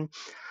Tenderloin,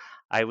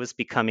 I was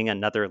becoming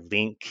another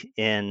link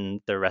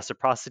in the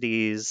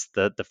reciprocities,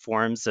 the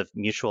forms of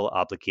mutual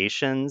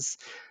obligations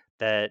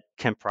that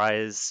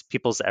comprise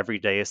people's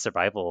everyday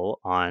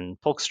survival on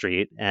Polk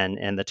Street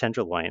and the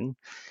Tenderloin.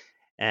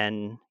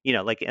 And,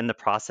 like in the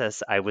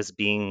process, I was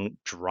being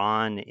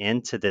drawn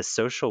into this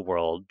social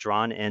world,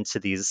 drawn into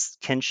these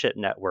kinship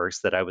networks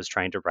that I was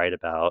trying to write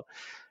about,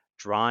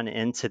 drawn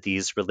into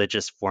these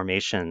religious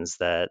formations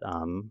that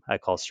I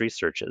call street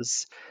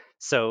churches.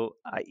 So,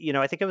 I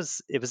think it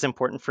was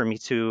important for me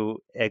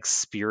to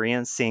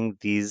experiencing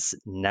these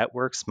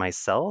networks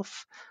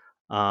myself,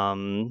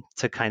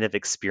 to kind of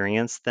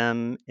experience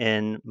them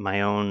in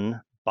my own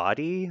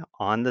body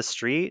on the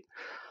street.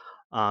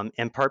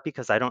 In part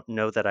because I don't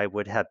know that I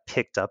would have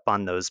picked up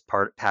on those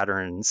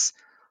patterns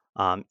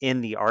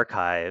in the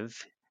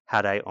archive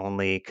had I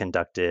only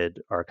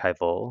conducted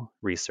archival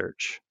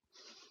research.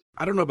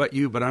 I don't know about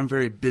you, but I'm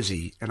very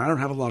busy and I don't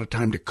have a lot of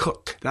time to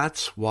cook.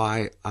 That's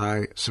why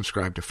I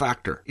subscribe to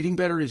Factor. Eating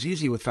better is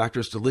easy with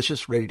Factor's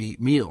delicious, ready-to-eat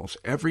meals.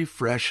 Every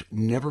fresh,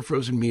 never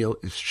frozen meal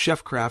is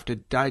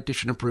chef-crafted,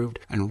 dietitian approved,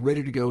 and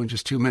ready to go in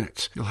just 2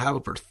 minutes. You'll have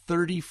over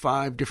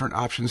 35 different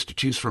options to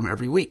choose from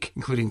every week,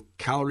 including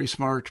Calorie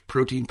Smart,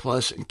 Protein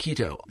Plus, and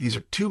Keto. These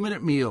are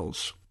 2-minute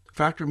meals.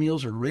 Factor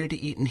meals are ready to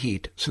eat and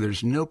heat, so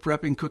there's no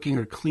prepping, cooking,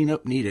 or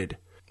cleanup needed.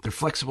 They're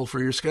flexible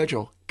for your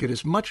schedule. Get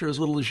as much or as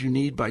little as you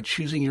need by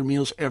choosing your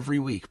meals every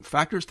week.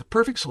 Factor is the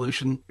perfect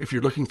solution if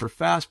you're looking for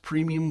fast,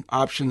 premium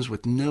options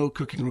with no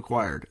cooking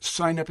required.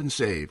 Sign up and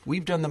save.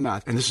 We've done the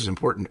math, and this is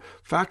important.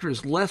 Factor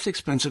is less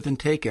expensive than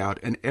takeout,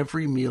 and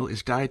every meal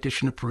is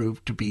dietitian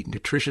approved to be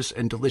nutritious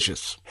and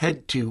delicious.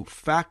 Head to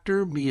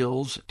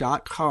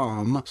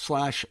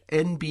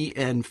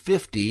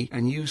factormeals.com/NBN50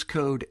 and use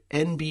code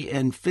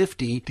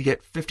NBN50 to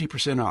get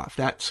 50% off.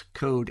 That's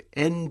code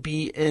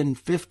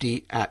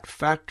NBN50 at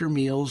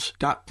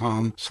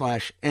factormeals.com/NBN50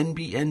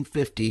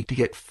 to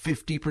get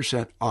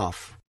 50%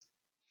 off.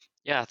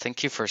 Yeah,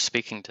 thank you for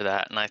speaking to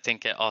that. And I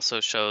think it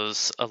also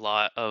shows a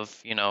lot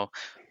of,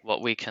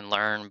 what we can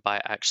learn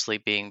by actually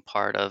being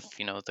part of,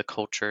 the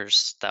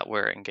cultures that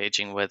we're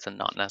engaging with and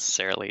not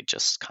necessarily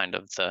just kind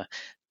of the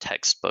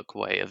textbook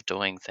way of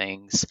doing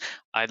things.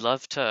 I'd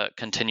love to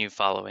continue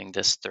following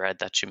this thread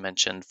that you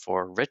mentioned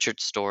for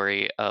Richard's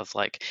story of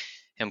like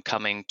him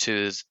coming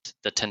to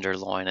the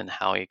Tenderloin and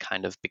how he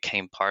kind of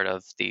became part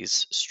of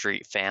these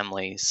street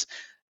families.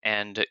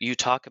 And you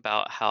talk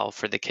about how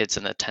for the kids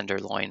in the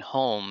Tenderloin,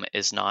 home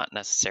is not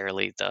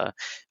necessarily the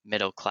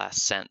middle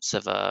class sense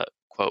of a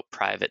quote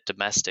private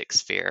domestic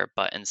sphere,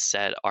 but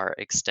instead are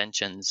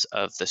extensions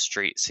of the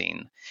street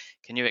scene.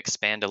 Can you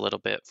expand a little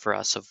bit for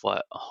us of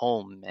what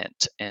home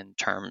meant in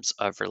terms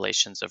of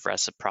relations of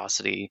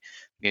reciprocity,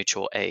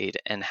 mutual aid,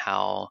 and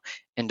how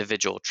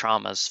individual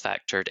traumas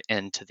factored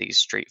into these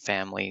street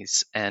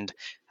families? And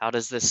how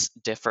does this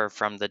differ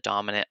from the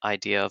dominant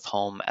idea of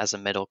home as a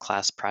middle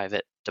class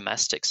private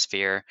domestic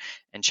sphere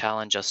and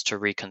challenge us to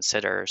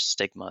reconsider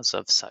stigmas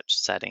of such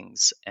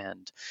settings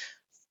and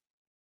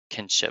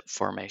kinship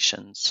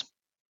formations?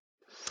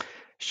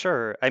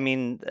 Sure. I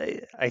mean,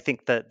 I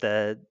think that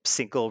the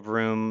single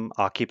room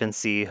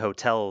occupancy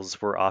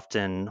hotels were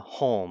often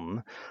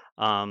home,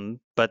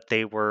 but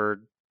they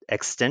were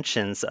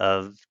extensions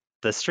of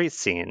the street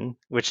scene,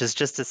 which is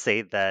just to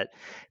say that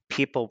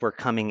people were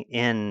coming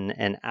in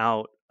and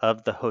out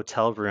of the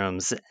hotel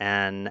rooms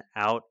and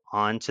out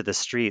onto the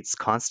streets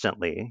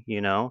constantly.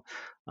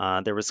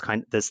 There was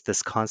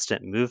this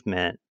constant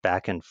movement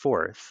back and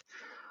forth.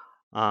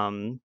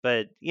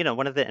 But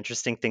one of the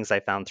interesting things I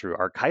found through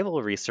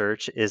archival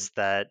research is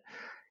that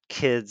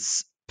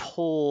kids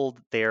pulled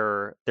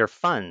their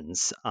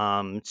funds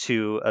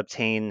to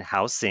obtain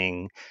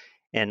housing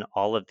in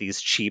all of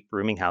these cheap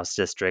rooming house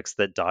districts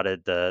that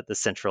dotted the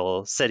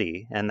central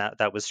city, and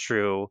that was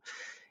true,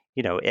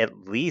 at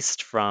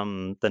least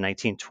from the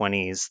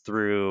 1920s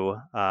through,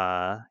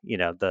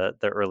 the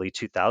early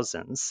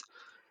 2000s.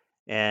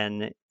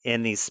 And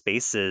in these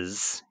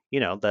spaces,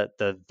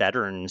 the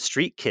veteran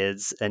street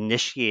kids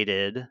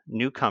initiated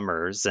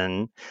newcomers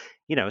and,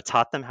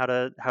 taught them how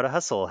to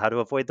hustle, how to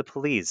avoid the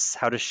police,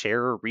 how to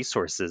share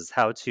resources,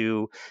 how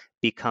to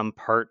become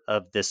part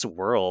of this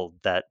world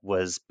that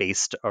was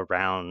based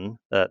around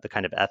the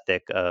kind of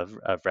ethic of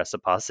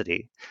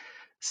reciprocity.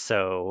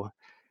 So,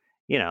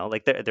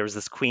 like there was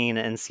this queen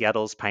in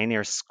Seattle's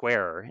Pioneer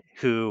Square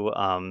who,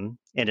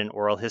 in an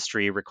oral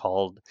history,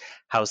 recalled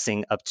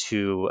housing up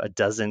to a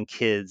dozen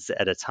kids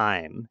at a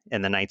time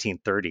in the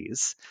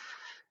 1930s.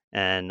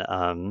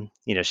 And,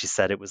 she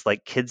said it was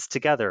like kids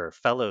together,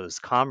 fellows,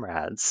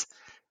 comrades.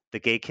 The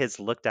gay kids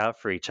looked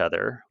out for each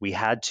other. We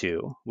had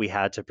to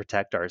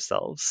protect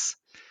ourselves.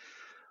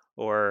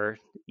 Or,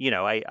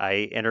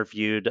 I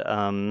interviewed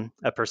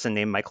a person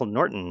named Michael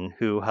Norton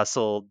who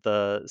hustled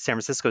the San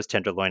Francisco's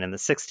Tenderloin in the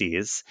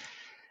 60s.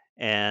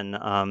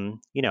 And,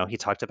 he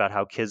talked about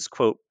how kids,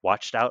 quote,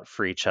 watched out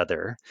for each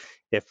other.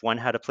 If one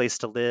had a place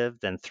to live,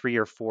 then 3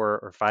 or 4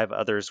 or 5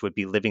 others would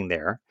be living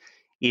there.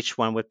 Each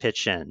one would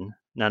pitch in.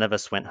 None of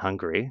us went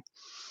hungry.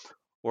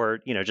 Or,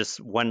 just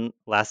one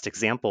last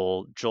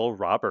example, Joel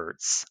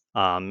Roberts,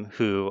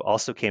 who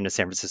also came to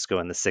San Francisco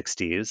in the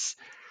 60s.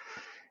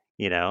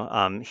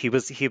 He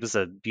was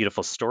a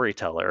beautiful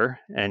storyteller,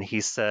 and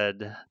he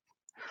said,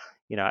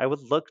 I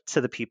would look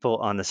to the people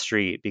on the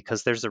street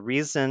because there's a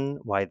reason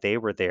why they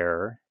were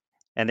there,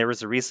 and there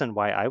was a reason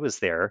why I was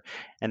there,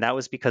 and that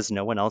was because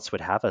no one else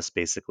would have us,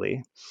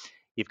 basically.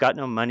 You've got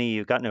no money,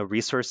 you've got no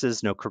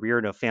resources, no career,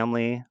 no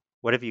family.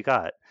 What have you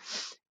got?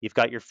 You've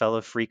got your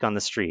fellow freak on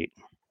the street.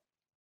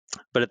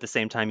 But at the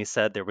same time, he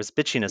said there was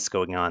bitchiness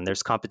going on.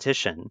 There's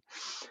competition.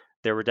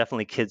 There were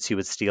definitely kids who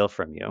would steal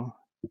from you.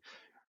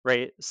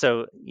 Right.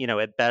 So,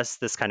 at best,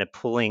 this kind of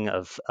pooling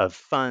of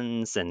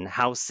funds and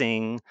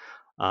housing,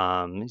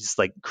 just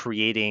like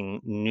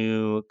creating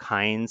new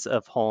kinds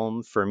of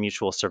home for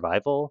mutual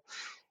survival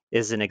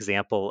is an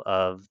example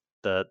of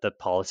the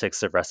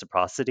politics of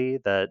reciprocity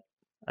that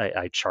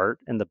I chart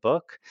in the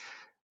book.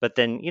 But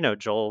then,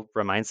 Joel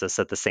reminds us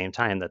at the same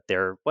time that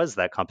there was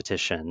that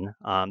competition.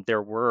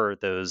 There were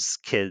those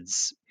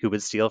kids who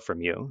would steal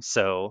from you.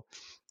 So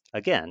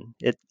again,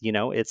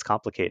 it's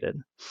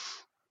complicated.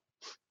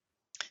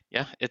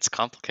 Yeah, it's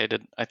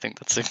complicated. I think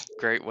that's a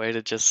great way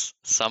to just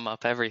sum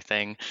up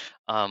everything.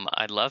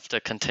 I'd love to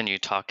continue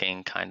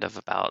talking kind of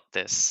about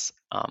this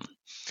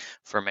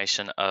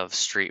formation of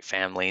street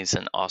families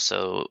and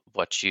also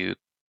what you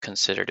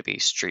consider to be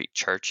street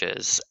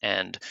churches.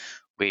 And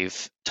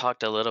we've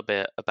talked a little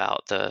bit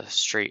about the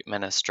street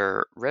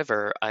minister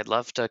River. I'd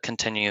love to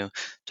continue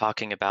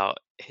talking about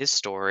his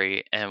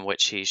story and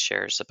which he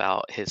shares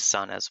about his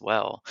son as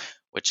well,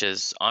 which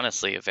is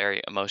honestly a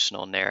very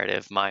emotional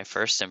narrative. My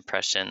first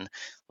impression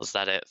was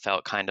that it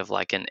felt kind of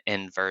like an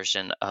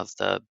inversion of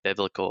the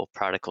biblical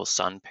prodigal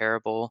son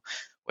parable,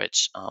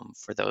 which,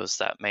 for those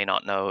that may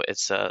not know,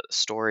 it's a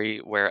story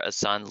where a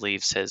son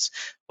leaves his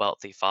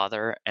wealthy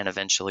father and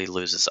eventually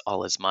loses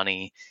all his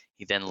money.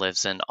 He then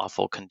lives in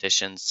awful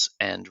conditions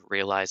and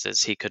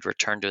realizes he could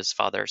return to his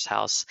father's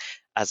house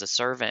as a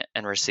servant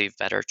and receive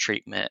better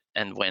treatment.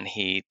 And when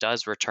he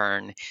does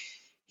return,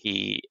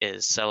 he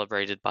is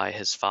celebrated by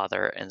his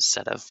father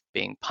instead of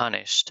being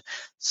punished.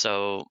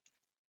 So,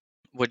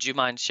 would you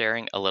mind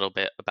sharing a little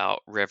bit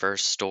about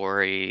River's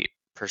story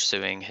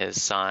pursuing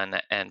his son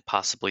and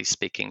possibly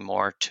speaking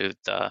more to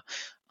the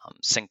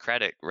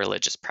syncretic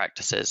religious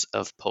practices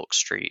of Polk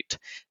Street?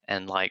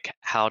 And like,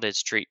 how did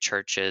street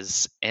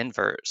churches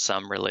invert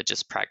some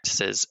religious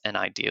practices and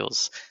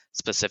ideals,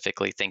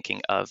 specifically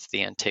thinking of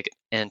the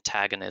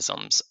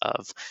antagonisms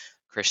of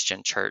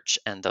Christian church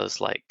and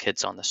those like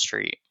Kids on the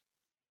Street?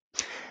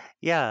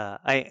 Yeah,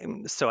 I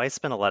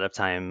spent a lot of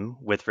time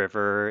with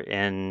River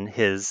in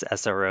his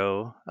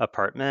SRO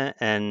apartment,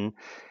 and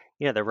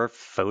there were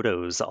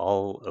photos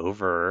all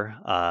over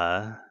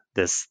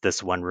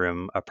this one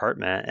room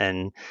apartment.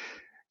 And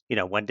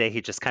one day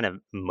he just kind of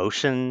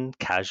motioned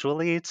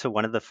casually to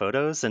one of the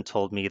photos and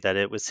told me that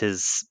it was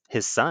his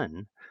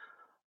son.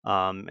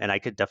 And I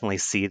could definitely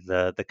see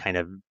the kind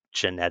of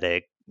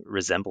genetic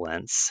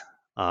resemblance.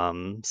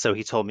 So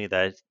he told me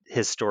that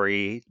his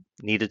story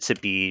needed to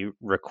be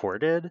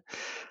recorded,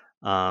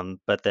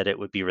 but that it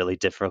would be really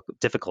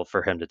difficult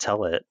for him to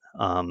tell it.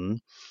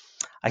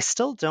 I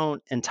still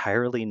don't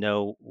entirely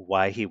know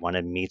why he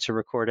wanted me to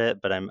record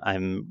it, but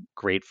I'm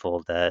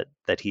grateful that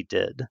he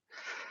did.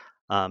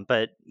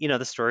 But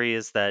the story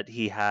is that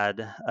he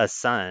had a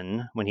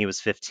son when he was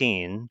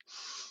 15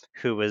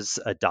 who was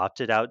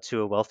adopted out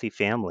to a wealthy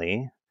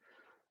family.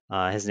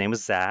 His name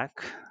was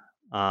Zach.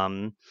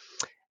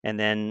 And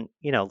then,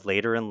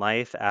 later in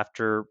life,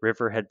 after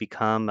River had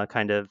become a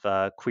kind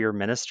of queer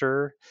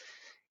minister,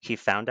 he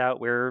found out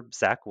where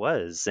Zach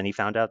was, and he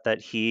found out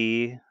that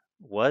he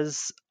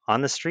was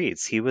on the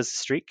streets. He was a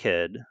street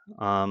kid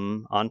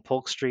on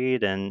Polk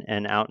Street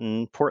and out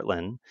in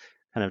Portland,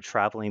 kind of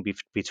traveling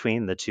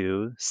between the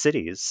two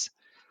cities.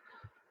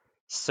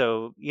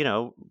 So,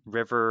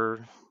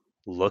 River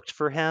looked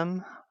for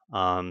him.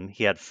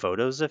 He had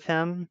photos of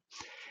him,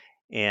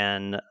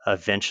 and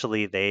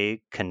eventually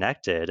they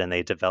connected and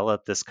they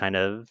developed this kind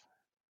of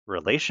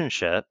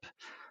relationship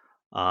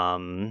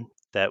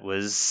that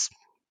was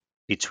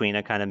between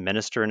a kind of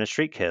minister and a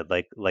street kid,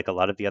 like a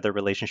lot of the other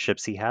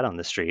relationships he had on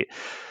the street.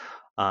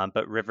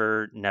 But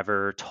River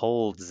never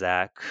told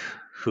Zach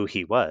who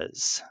he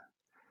was.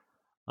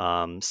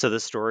 So the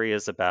story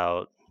is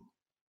about,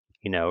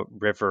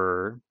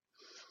 River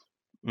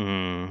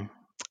mm,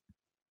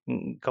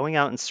 going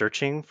out and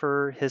searching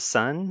for his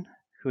son,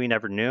 who he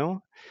never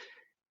knew,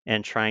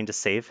 and trying to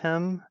save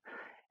him.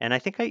 And I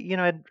think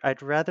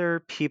I'd rather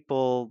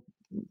people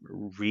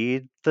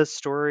read the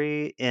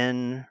story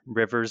in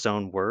River's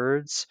own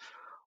words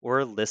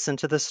or listen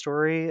to the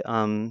story.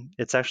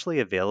 It's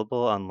actually available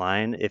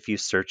online if you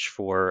search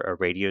for a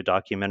radio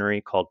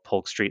documentary called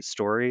Polk Street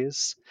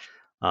Stories.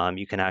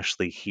 You can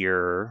actually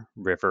hear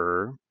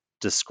River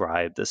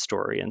describe the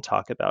story and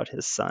talk about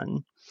his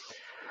son.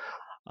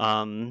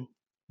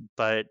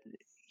 But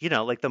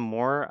like the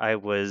more I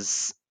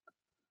was,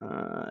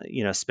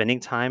 spending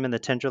time in the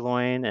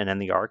Tenderloin and in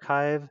the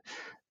archive,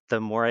 the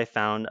more I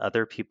found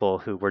other people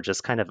who were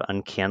just kind of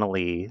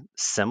uncannily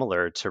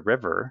similar to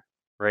River,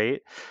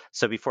 right?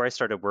 So before I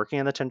started working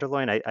in the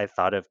Tenderloin, I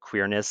thought of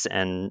queerness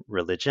and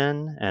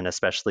religion, and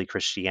especially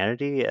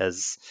Christianity,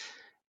 as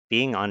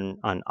being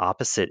on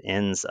opposite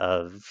ends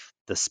of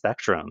the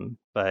spectrum.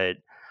 But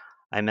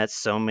I met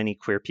so many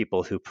queer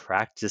people who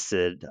practiced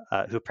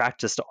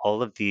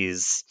all of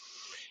these,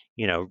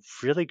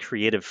 really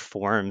creative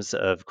forms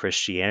of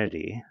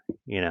Christianity,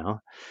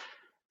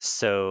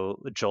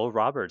 So Joel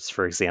Roberts,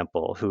 for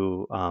example,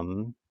 who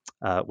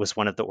was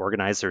one of the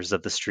organizers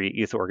of the street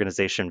youth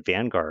organization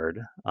Vanguard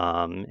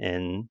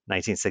in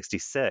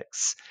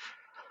 1966,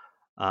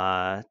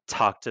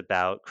 talked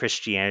about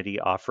Christianity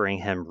offering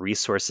him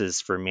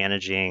resources for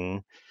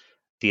managing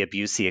the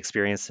abuse he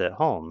experienced at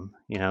home.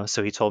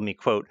 So he told me,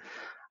 quote,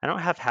 "I don't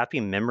have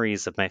happy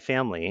memories of my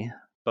family,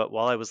 but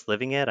while I was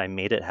living it, I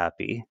made it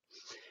happy.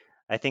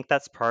 I think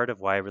that's part of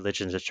why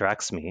religion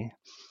attracts me,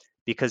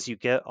 because you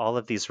get all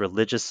of these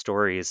religious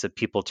stories of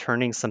people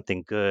turning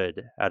something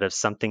good out of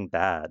something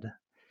bad.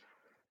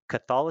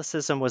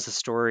 Catholicism was a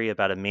story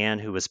about a man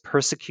who was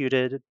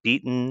persecuted,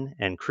 beaten,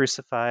 and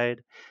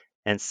crucified,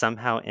 and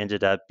somehow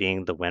ended up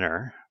being the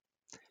winner."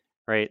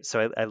 Right.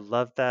 So I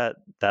love that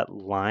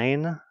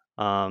line.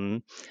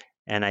 And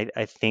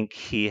I think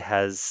he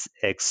has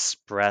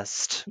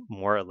expressed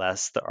more or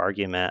less the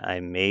argument I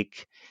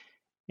make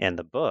in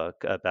the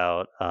book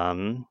about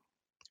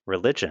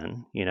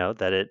religion,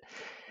 that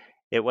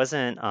it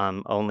wasn't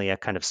only a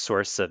kind of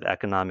source of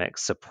economic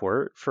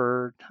support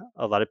for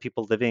a lot of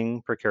people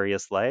living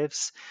precarious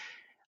lives.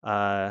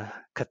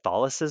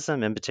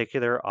 Catholicism, in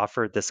particular,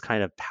 offered this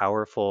kind of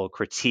powerful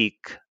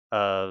critique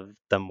of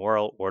the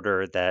moral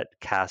order that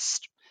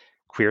cast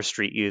queer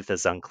street youth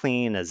as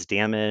unclean, as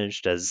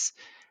damaged, as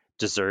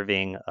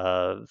deserving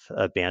of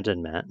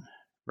abandonment,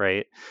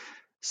 right?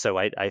 So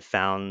I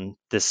found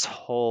this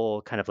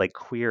whole kind of like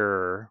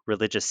queer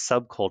religious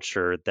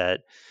subculture that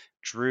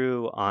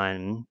drew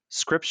on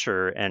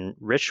scripture and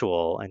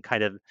ritual and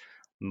kind of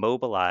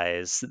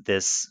mobilize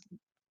this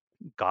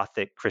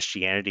Gothic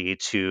Christianity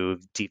to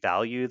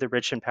devalue the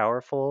rich and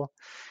powerful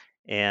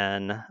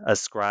and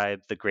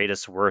ascribe the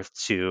greatest worth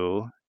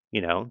to,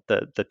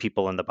 the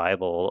people in the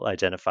Bible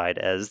identified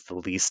as the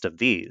least of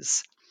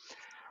these.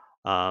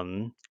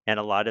 And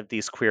a lot of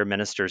these queer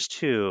ministers,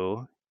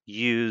 too,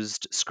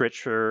 used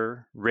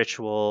scripture,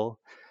 ritual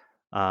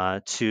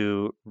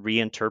to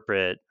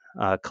reinterpret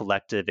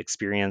collective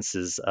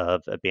experiences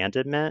of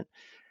abandonment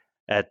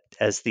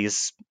as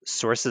these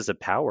sources of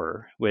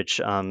power, which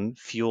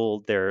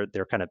fueled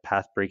their kind of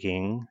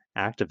path-breaking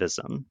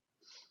activism.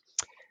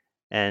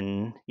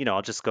 And,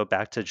 I'll just go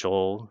back to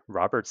Joel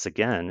Roberts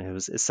again, who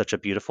is such a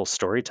beautiful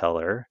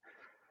storyteller,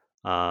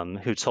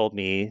 who told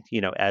me,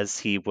 as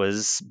he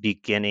was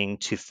beginning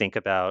to think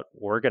about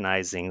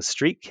organizing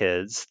street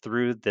kids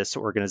through this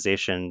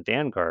organization,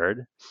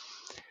 Vanguard,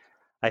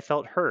 I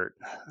felt hurt.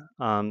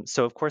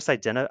 So of course,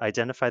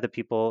 identify the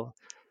people.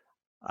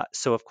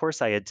 So of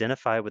course, I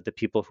identify with the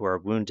people who are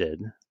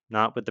wounded,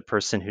 not with the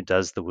person who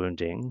does the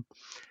wounding.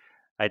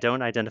 I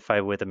don't identify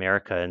with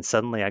America, and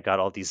suddenly I got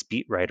all these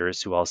beat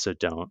writers who also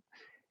don't.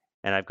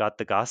 And I've got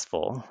the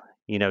gospel.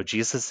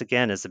 Jesus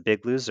again is a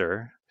big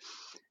loser,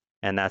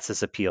 and that's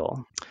his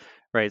appeal.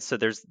 Right. So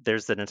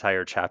there's an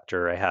entire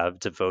chapter I have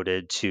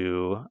devoted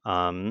to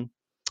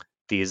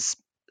these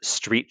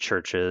street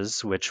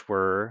churches, which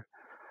were,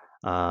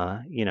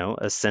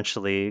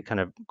 essentially kind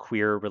of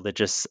queer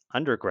religious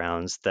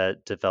undergrounds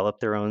that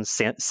developed their own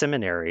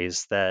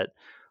seminaries that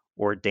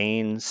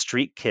ordain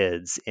street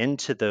kids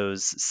into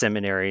those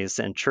seminaries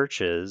and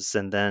churches,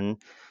 and then,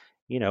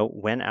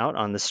 went out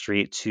on the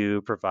street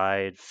to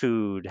provide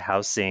food,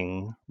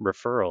 housing,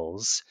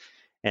 referrals,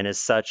 and as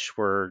such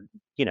were,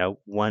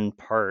 one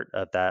part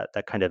of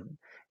that kind of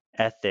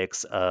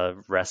ethics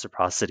of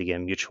reciprocity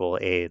and mutual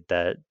aid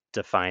that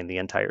define the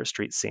entire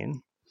street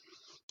scene.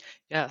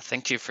 Yeah,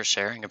 thank you for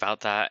sharing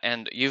about that.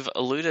 And you've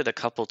alluded a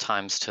couple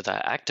times to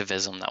the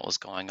activism that was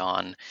going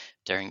on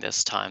during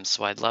this time.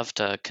 So I'd love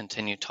to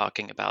continue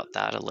talking about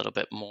that a little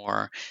bit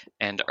more.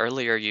 And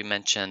earlier you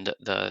mentioned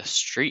the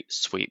street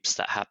sweeps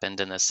that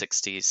happened in the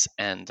 60s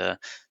and the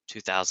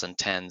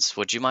 2010s.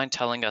 Would you mind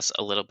telling us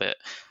a little bit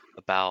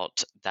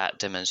about that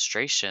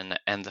demonstration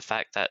and the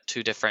fact that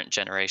two different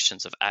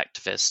generations of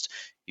activists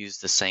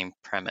used the same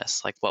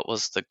premise? Like, what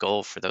was the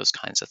goal for those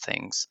kinds of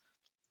things?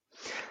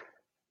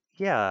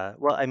 Yeah,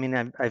 well, I mean,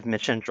 I've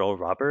mentioned Joel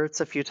Roberts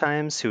a few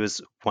times, who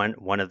was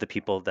one of the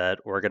people that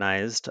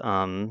organized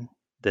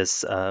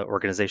this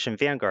organization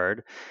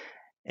Vanguard.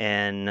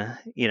 And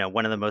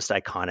one of the most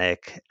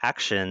iconic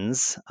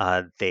actions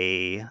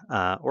they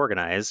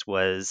organized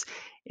was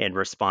in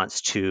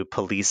response to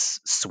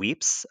police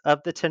sweeps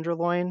of the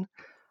Tenderloin.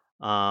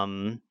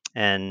 And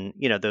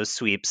those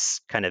sweeps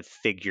kind of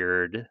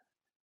figured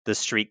the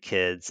street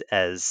kids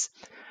as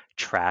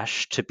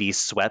trash to be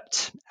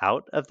swept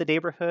out of the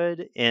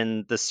neighborhood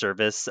in the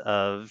service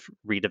of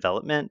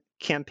redevelopment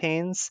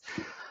campaigns.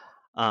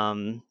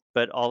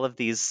 But all of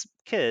these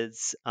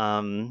kids,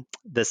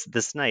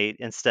 this night,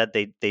 instead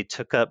they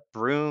took up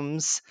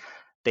brooms.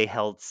 They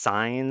held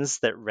signs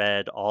that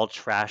read "All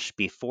trash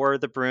before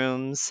the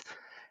brooms,"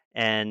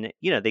 and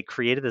they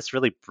created this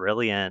really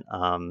brilliant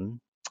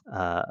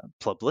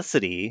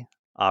publicity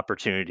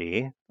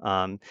opportunity,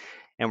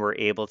 and were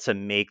able to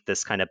make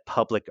this kind of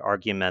public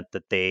argument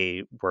that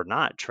they were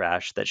not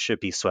trash that should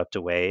be swept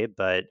away,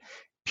 but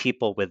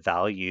people with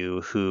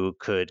value who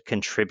could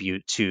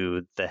contribute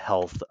to the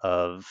health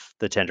of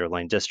the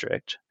Tenderloin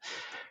district.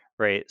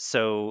 Right.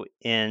 So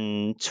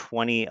in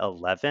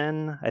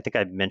 2011, I think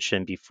I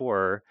mentioned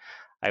before,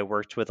 I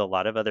worked with a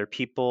lot of other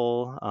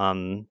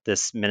people.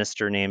 This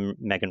minister named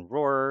Megan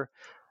Rohr,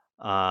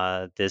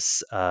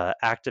 this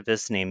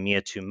activist named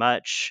Mia Too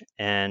Much,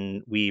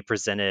 and we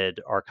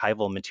presented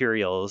archival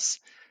materials,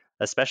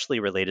 especially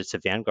related to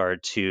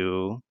Vanguard,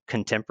 to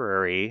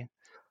contemporary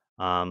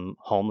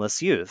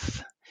homeless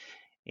youth.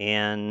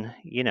 And,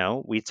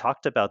 we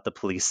talked about the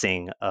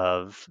policing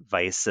of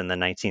vice in the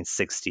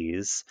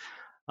 1960s.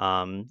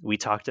 We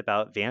talked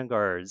about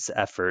Vanguard's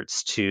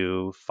efforts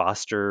to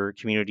foster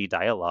community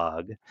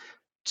dialogue,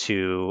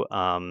 to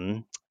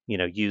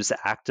use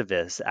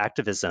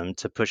activism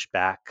to push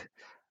back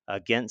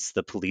against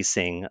the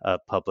policing of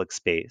public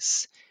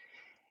space.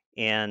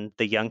 And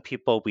the young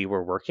people we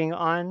were working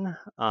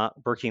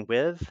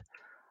with,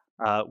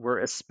 were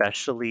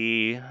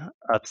especially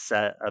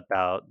upset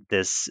about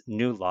this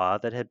new law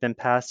that had been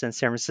passed in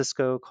San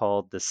Francisco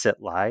called the Sit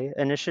Lie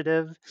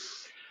Initiative,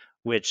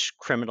 which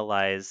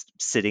criminalized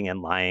sitting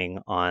and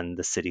lying on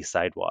the city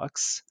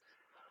sidewalks.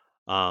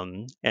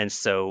 And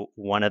so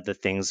one of the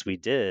things we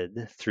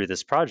did through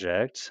this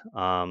project,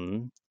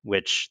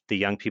 which the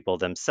young people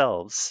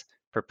themselves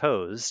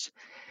proposed,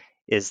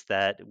 is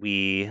that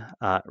we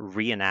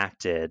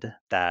reenacted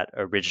that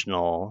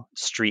original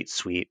street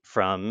sweep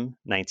from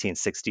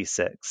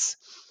 1966.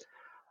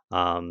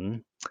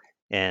 And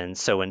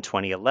so in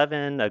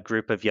 2011, a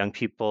group of young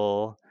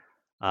people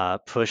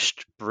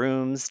pushed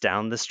brooms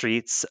down the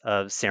streets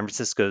of San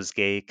Francisco's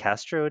gay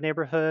Castro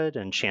neighborhood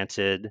and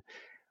chanted,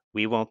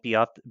 we won't be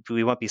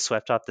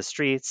swept off the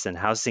streets, and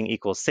housing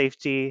equals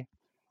safety."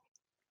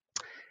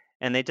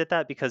 And they did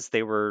that because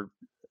they were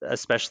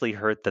especially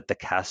hurt that the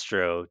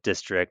Castro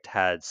district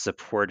had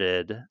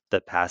supported the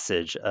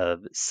passage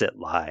of Sit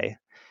Lie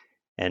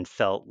and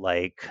felt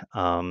like,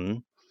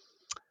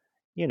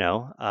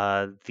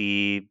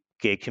 the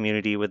gay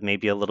community with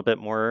maybe a little bit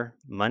more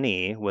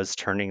money was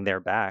turning their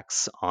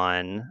backs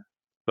on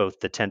both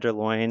the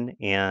Tenderloin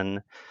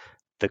and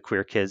the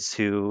queer kids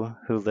who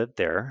lived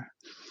there.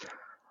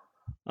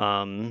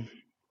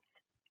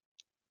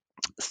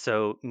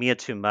 So Mia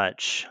Too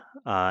Much,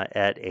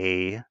 at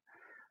a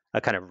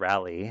kind of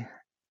rally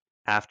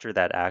after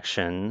that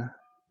action,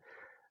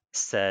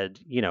 said,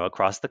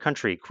 across the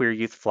country, queer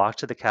youth flock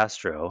to the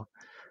Castro,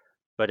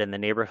 but in the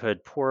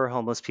neighborhood, poor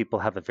homeless people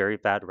have a very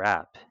bad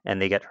rap,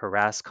 and they get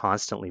harassed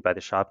constantly by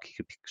the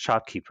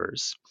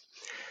shopkeepers.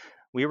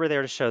 We were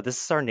there to show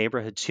this is our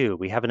neighborhood too.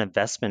 We have an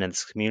investment in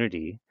this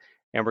community,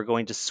 and we're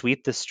going to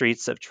sweep the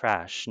streets of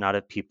trash, not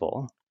of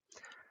people.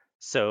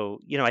 So,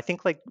 I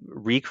think like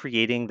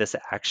recreating this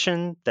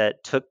action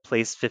that took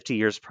place 50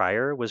 years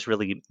prior was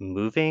really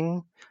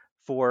moving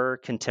for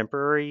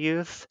contemporary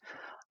youth.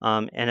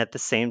 And at the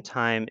same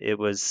time, it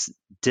was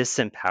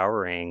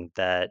disempowering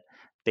that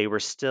they were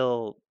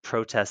still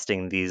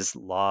protesting these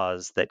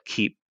laws that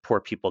keep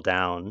poor people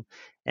down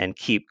and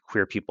keep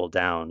queer people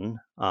down,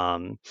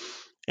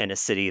 in a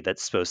city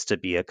that's supposed to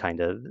be a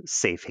kind of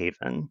safe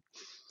haven.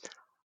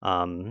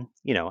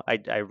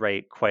 I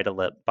write quite a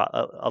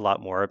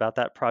lot more about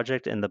that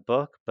project in the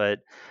book, but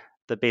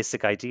the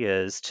basic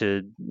idea is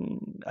to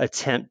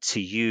attempt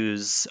to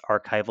use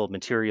archival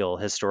material,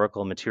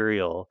 historical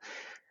material,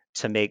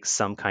 to make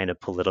some kind of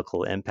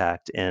political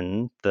impact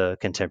in the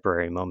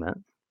contemporary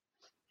moment.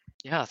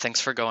 Yeah, thanks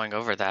for going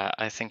over that.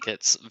 I think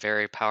it's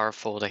very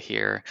powerful to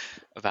hear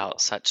about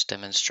such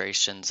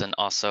demonstrations, and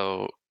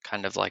also,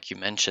 kind of like you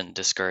mentioned,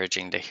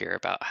 discouraging to hear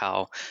about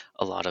how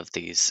a lot of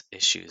these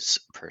issues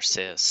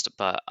persist.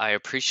 But I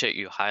appreciate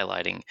you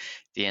highlighting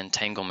the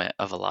entanglement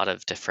of a lot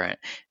of different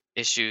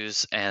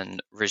issues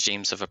and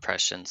regimes of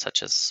oppression,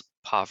 such as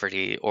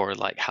poverty, or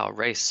like how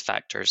race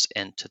factors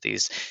into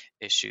these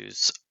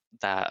issues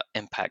that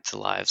impact the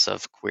lives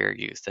of queer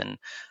youth and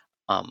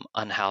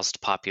unhoused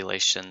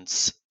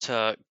populations.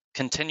 To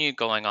continue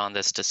going on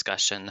this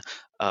discussion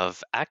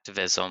of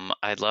activism,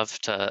 I'd love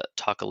to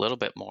talk a little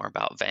bit more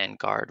about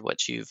Vanguard,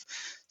 which you've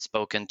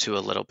spoken to a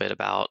little bit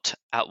about.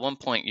 At one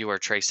point, you were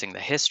tracing the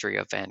history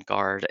of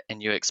Vanguard,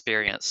 and you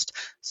experienced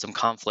some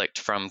conflict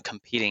from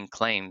competing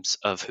claims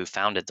of who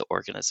founded the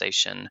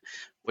organization.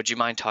 Would you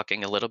mind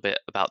talking a little bit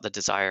about the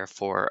desire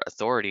for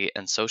authority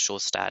and social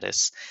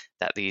status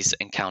that these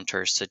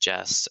encounters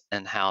suggest,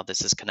 and how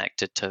this is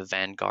connected to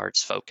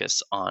Vanguard's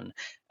focus on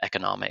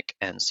economic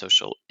and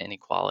social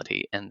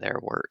inequality in their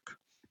work?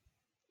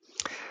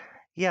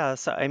 Yeah,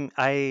 so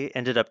I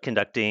ended up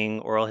conducting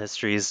oral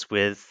histories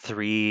with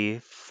three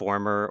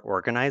former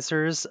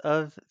organizers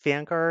of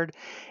Vanguard,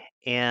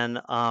 and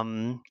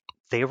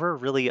they were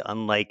really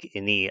unlike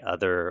any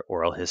other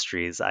oral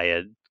histories I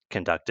had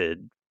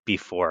conducted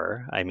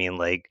before. I mean,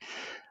 like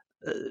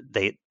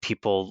they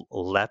people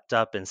leapt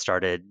up and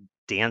started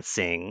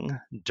dancing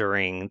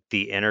during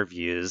the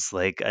interviews.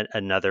 Like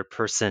another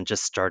person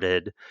just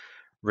started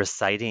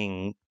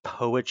reciting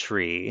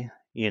poetry,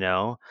 you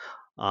know.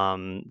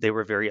 They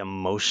were very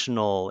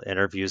emotional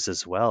interviews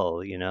as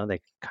well, you know.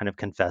 They kind of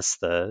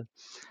confessed the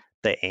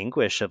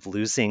anguish of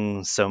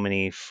losing so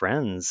many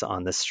friends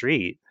on the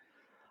street.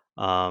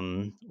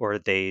 Or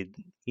they,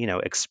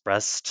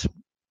 expressed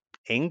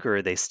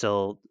anger they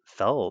still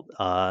felt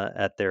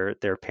at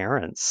their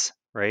parents,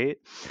 right?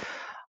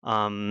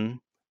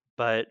 Um,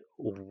 but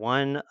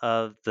one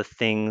of the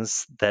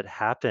things that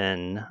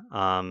happen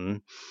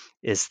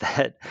is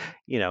that,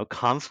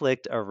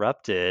 conflict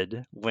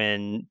erupted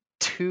when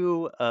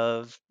two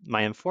of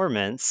my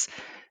informants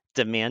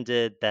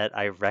demanded that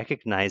I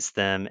recognize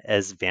them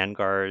as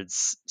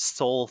Vanguard's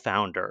sole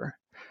founder,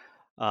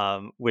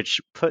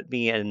 which put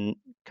me in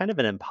kind of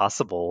an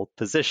impossible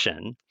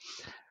position,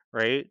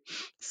 right?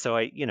 So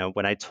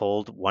when I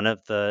told one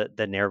of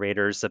the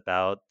narrators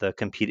about the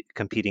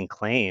competing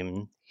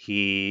claim,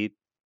 he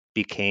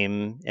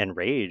became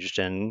enraged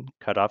and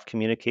cut off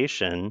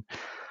communication.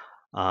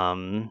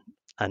 Um,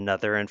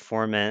 Another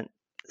informant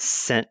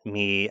sent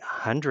me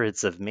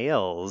hundreds of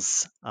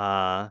mails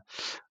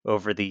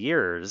over the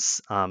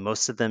years,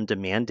 most of them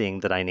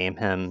demanding that I name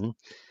him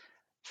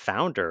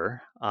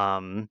founder.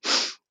 And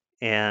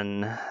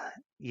on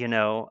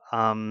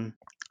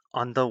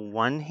the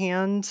one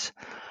hand,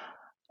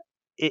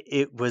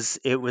 it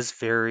was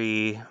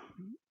very,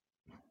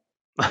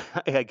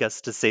 I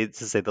guess, to say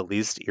the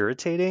least,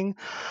 irritating.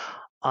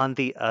 On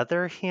the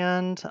other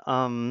hand,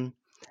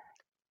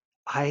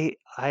 I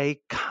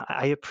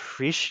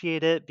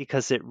appreciate it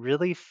because it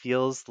really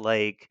feels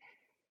like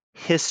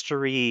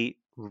history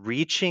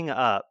reaching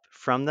up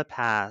from the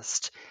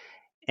past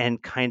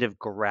and kind of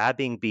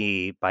grabbing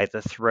me by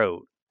the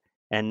throat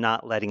and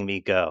not letting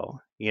me go,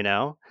 you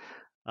know?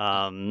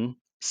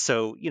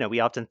 So, we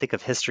often think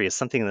of history as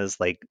something that is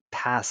like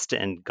past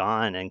and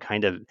gone and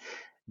kind of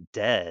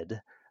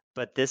dead.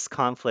 But this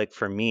conflict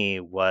for me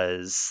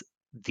was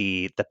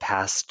the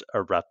past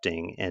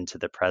erupting into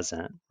the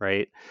present,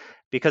 right?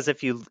 Because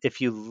if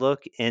you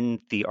look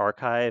in the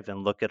archive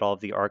and look at all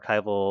the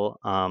archival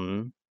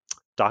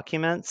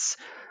documents,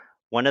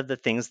 one of the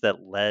things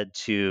that led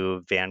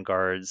to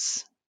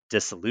Vanguard's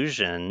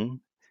dissolution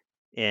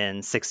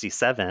in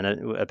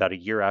 67, about a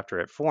year after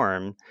it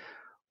formed,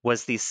 were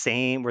these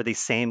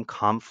same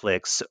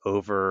conflicts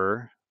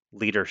over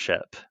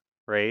leadership,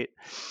 right?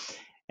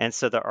 And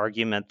so the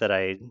argument that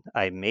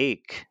I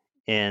make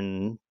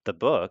in the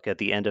book at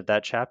the end of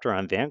that chapter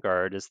on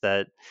Vanguard is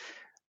that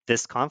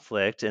this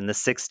conflict in the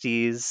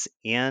 60s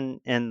and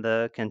in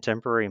the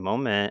contemporary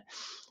moment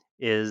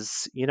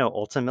is,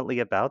 ultimately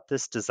about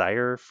this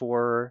desire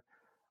for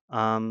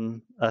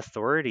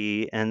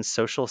authority and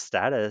social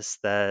status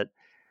that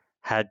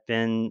had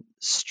been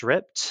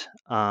stripped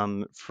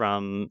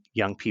from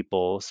young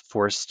people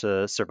forced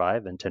to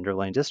survive in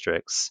Tenderloin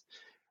districts,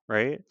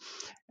 right?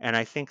 And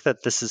I think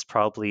that this is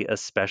probably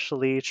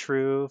especially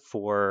true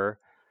for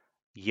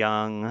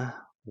young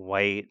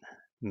white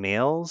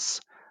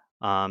males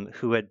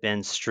who had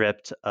been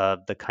stripped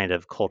of the kind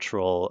of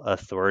cultural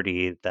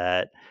authority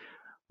that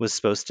was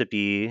supposed to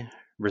be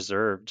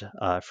reserved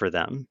for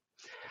them.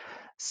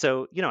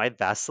 So, I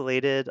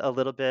vacillated a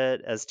little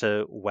bit as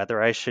to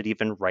whether I should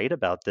even write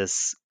about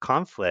this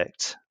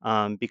conflict,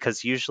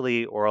 because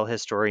usually oral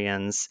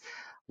historians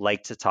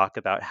like to talk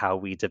about how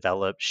we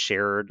develop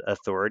shared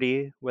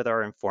authority with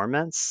our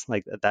informants.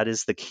 Like that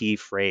is the key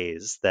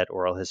phrase that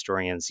oral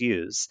historians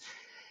use.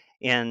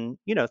 And,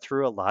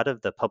 through a lot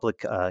of the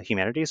public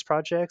humanities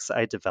projects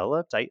I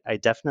developed, I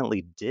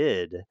definitely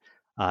did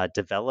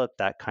develop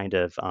that kind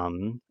of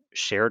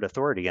shared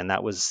authority, and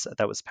that was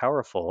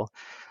powerful.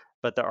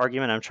 But the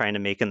argument I'm trying to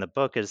make in the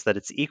book is that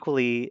it's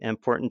equally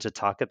important to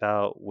talk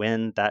about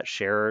when that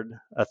shared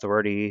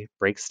authority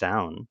breaks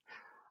down.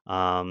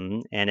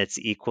 And it's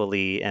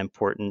equally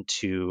important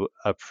to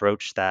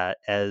approach that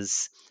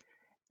as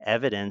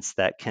evidence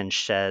that can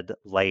shed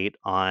light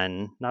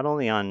on not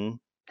only on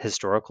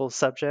historical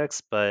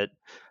subjects, but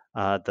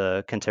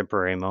the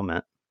contemporary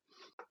moment.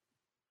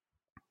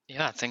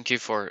 Yeah, thank you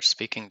for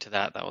speaking to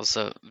that. That was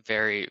a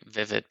very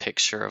vivid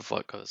picture of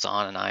what goes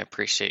on, and I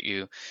appreciate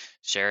you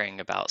sharing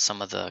about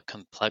some of the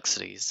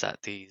complexities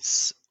that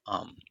these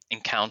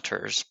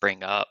encounters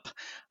bring up.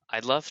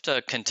 I'd love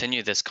to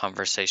continue this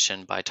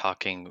conversation by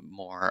talking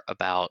more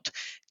about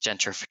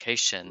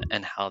gentrification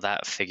and how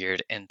that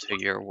figured into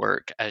your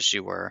work as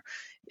you were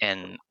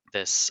in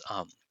this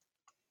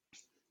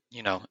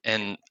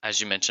and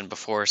as you mentioned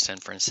before, San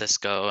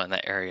Francisco and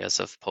the areas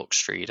of Polk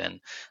Street and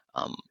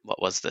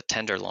what was the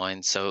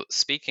Tenderloin. So,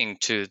 speaking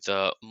to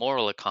the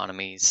moral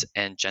economies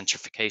and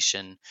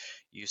gentrification,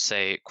 you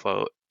say,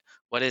 quote,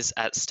 "What is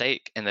at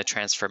stake in the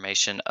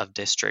transformation of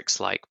districts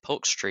like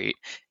Polk Street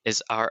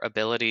is our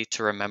ability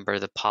to remember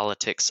the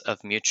politics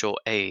of mutual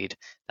aid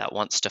that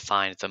wants to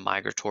find the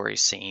migratory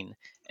scene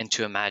and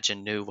to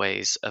imagine new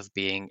ways of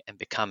being and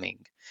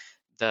becoming.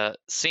 The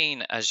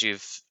scene, as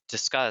you've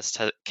discussed,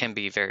 can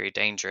be very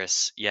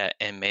dangerous, yet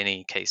in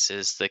many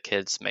cases, the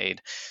kids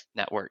made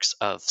networks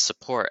of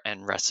support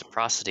and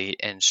reciprocity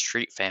in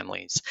street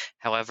families.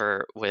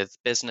 However, with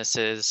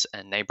businesses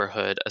and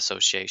neighborhood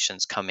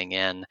associations coming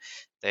in,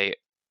 they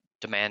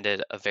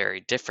demanded a very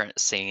different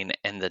scene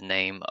in the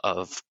name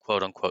of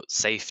quote unquote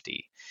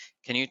safety.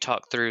 Can you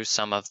talk through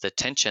some of the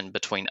tension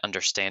between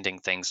understanding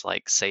things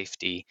like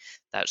safety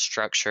that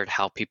structured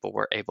how people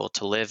were able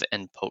to live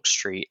in Polk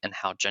Street and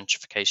how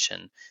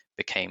gentrification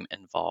became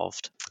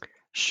involved?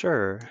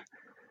 Sure.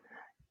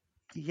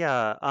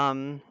 Yeah.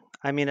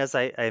 I mean, as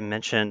I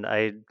mentioned,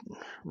 I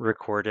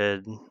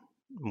recorded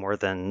more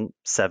than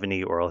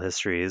 70 oral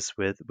histories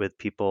with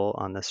people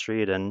on the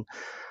street. And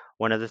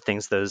one of the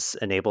things those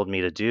enabled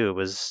me to do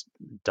was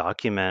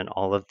document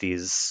all of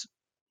these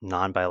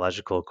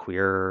non-biological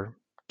queer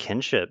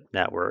kinship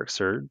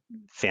networks or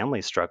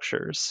family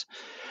structures,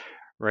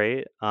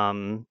 right?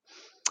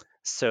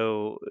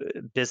 So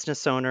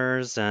business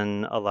owners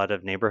and a lot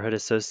of neighborhood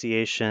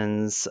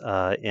associations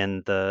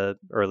in the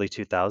early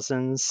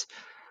 2000s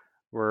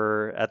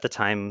were at the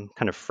time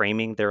kind of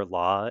framing their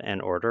law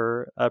and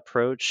order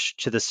approach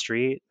to the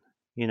street,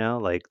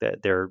 like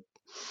that their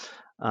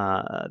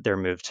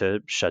move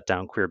to shut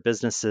down queer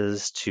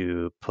businesses,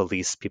 to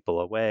police people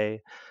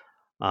away.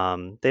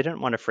 They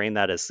didn't want to frame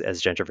that as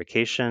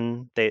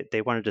gentrification.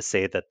 They wanted to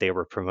say that they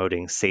were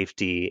promoting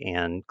safety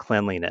and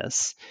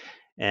cleanliness.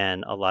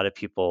 And a lot of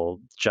people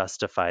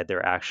justified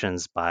their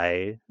actions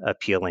by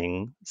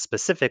appealing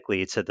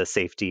specifically to the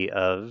safety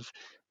of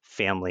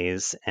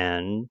families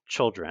and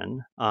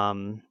children.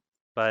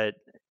 But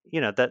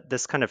that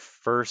this kind of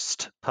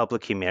first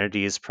public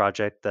humanities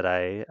project that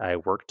I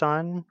worked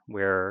on,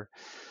 where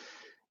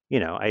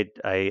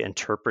I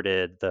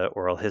interpreted the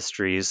oral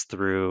histories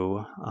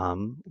through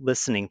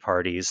listening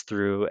parties,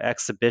 through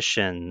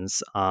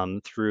exhibitions,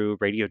 through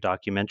radio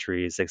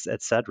documentaries,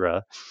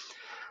 etc.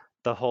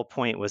 The whole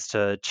point was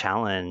to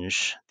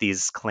challenge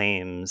these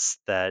claims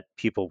that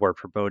people were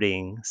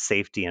promoting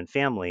safety and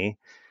family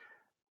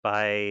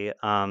by,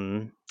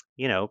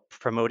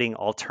 promoting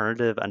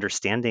alternative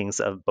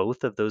understandings of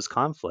both of those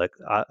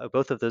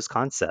both of those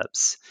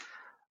concepts.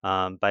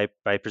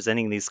 By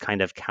presenting these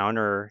kind of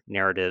counter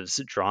narratives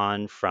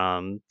drawn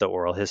from the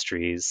oral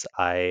histories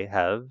I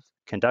have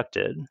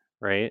conducted,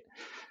 right?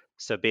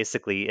 So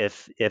basically,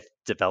 if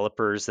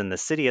developers in the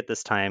city at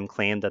this time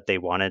claimed that they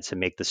wanted to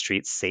make the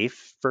streets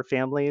safe for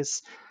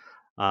families,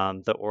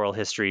 the oral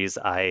histories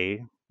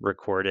I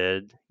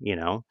recorded,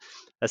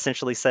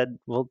 essentially said,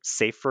 well,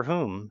 safe for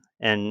whom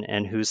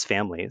and whose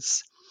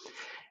families?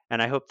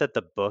 And I hope that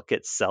the book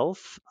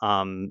itself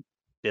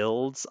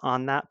builds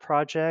on that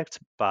project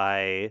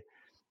by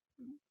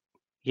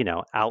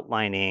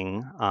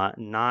outlining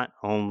not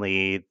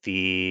only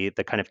the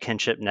kind of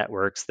kinship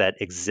networks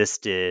that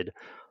existed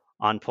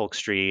on Polk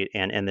Street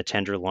and in the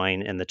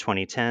Tenderloin in the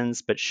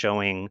 2010s, but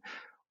showing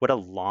what a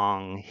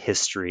long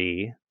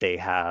history they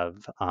have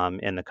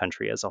in the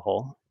country as a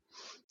whole.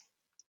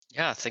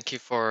 Yeah, thank you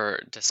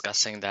for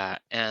discussing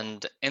that.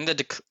 And in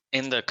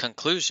the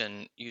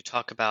conclusion, you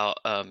talk about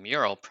a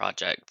mural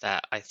project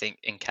that I think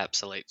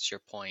encapsulates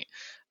your point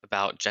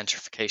about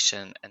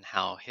gentrification and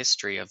how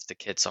history of the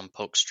kids on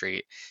Polk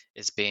Street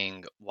is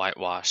being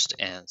whitewashed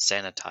and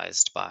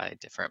sanitized by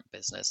different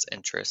business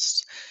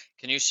interests.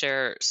 Can you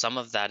share some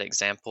of that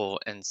example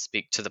and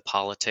speak to the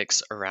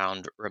politics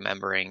around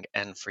remembering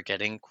and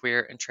forgetting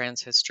queer and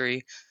trans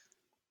history?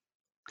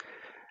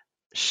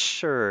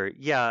 Sure.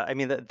 Yeah. I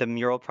mean, the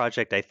mural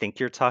project I think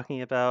you're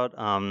talking about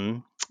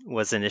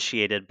was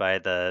initiated by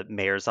the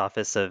Mayor's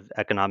Office of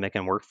Economic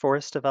and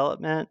Workforce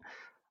Development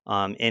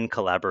in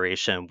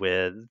collaboration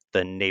with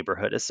the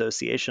neighborhood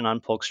association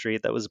on Polk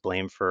Street that was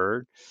blamed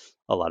for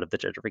a lot of the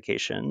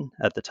gentrification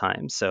at the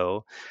time.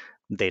 So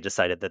they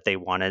decided that they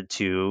wanted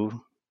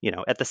to,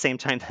 at the same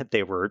time that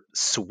they were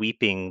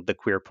sweeping the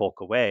queer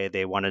Polk away,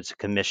 they wanted to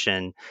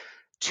commission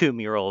 2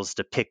 murals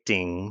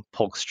depicting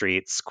Polk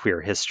Street's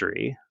queer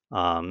history.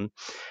 And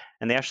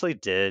they actually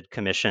did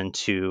commission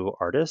 2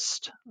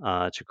 artists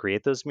to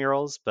create those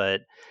murals,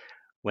 but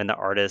when the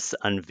artists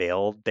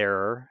unveiled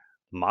their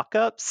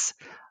mock-ups,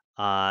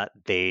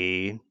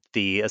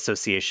 the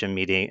association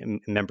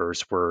meeting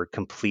members were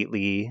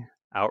completely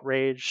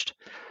outraged.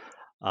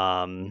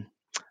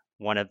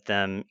 One of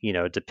them,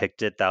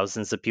 depicted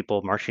thousands of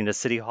people marching to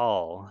City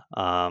Hall,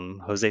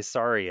 Jose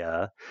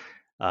Saria,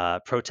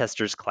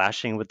 protesters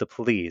clashing with the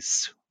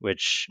police,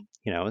 which,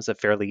 is a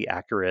fairly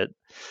accurate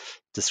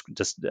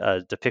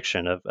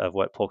depiction of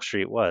what Polk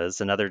Street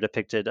was. Another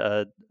depicted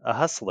a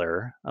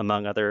hustler,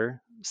 among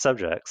other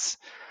subjects.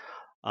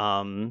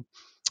 But,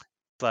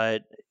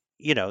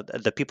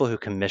 the people who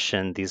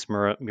commissioned these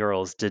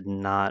murals did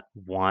not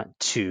want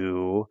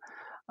to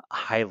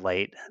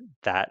highlight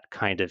that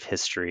kind of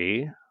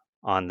history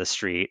on the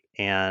street,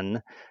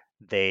 and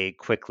they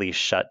quickly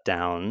shut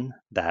down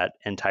that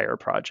entire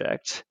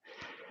project.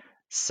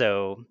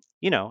 So,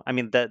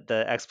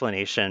 the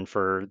explanation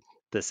for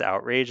this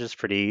outrage is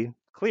pretty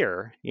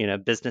clear.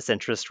 Business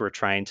interests were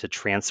trying to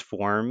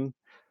transform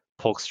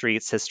Polk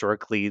Street's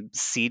historically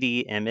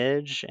seedy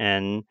image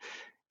and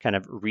kind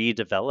of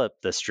redevelop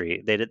the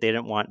street. They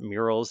didn't want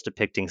murals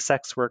depicting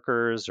sex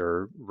workers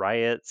or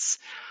riots.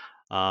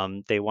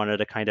 They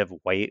wanted a kind of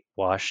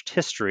whitewashed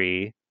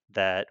history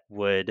that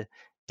would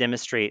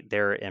demonstrate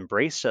their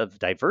embrace of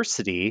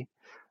diversity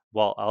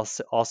while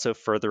also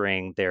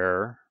furthering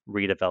their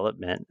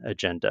redevelopment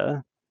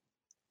agenda.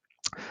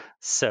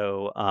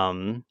 So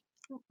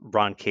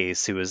Ron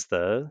Case, who is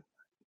the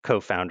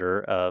co-founder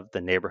of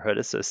the Neighborhood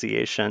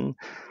Association,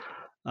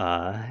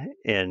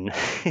 in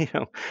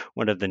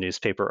one of the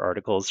newspaper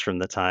articles from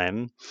the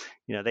time,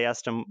 they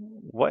asked him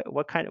what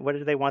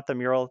did they want the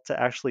mural to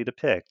actually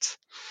depict,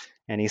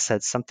 and he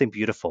said something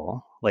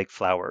beautiful like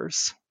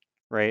flowers,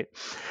 right?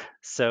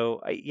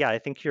 So I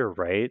think you're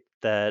right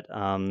that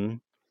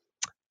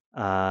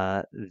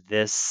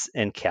this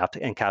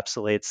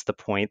encapsulates the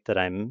point that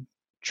I'm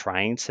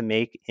trying to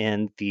make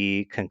in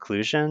the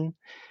conclusion,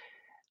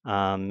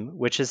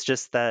 which is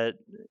just that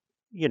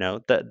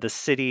the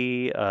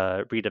city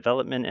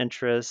redevelopment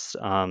interests,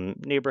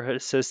 neighborhood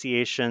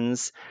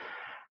associations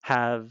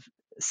have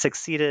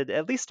succeeded,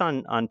 at least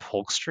on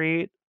Polk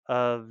Street,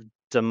 of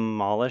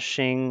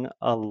demolishing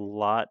a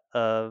lot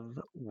of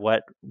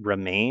what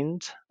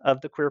remained of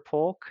the queer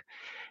Polk.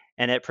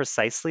 And at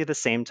precisely the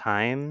same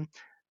time,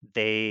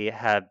 they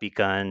have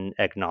begun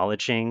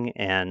acknowledging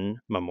and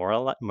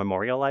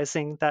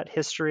memorializing that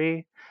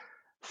history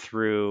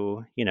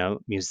through,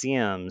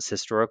 museums,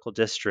 historical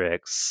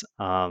districts,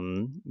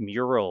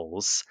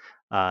 murals.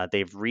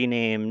 They've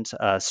renamed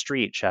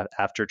streets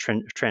after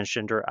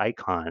transgender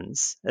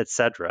icons,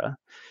 etc.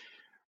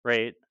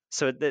 Right.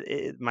 So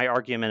my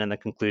argument in the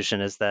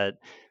conclusion is that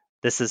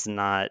this is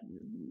not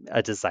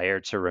a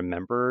desire to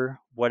remember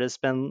what has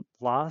been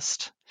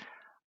lost.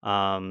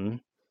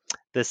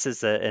 This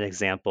is an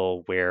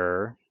example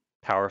where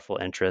powerful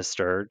interests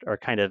are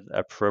kind of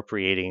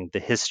appropriating the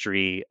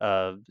history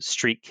of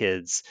street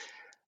kids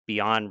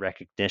beyond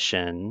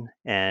recognition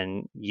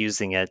and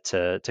using it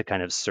to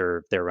kind of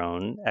serve their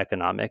own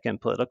economic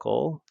and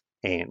political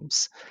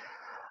aims.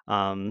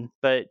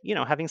 But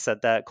having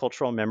said that,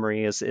 cultural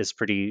memory is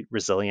pretty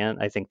resilient.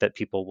 I think that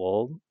people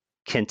will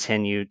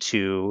continue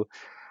to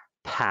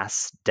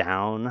pass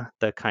down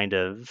the kind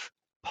of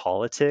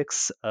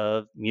politics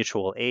of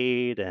mutual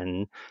aid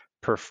and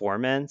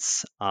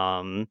performance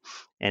in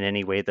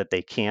any way that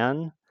they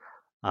can.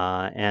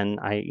 And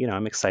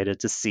I'm excited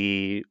to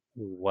see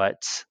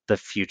what the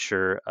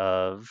future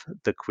of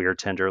the queer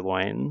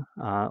Tenderloin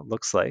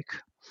looks like.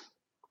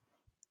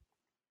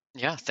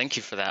 Yeah, thank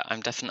you for that.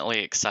 I'm definitely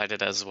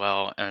excited as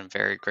well, and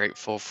very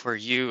grateful for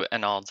you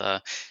and all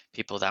the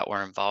people that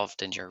were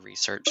involved in your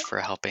research for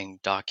helping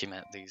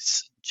document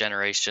these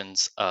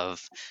generations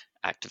of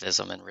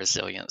activism and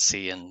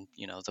resiliency and,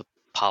 the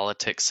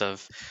politics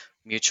of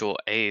mutual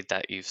aid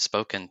that you've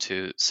spoken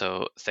to.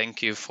 So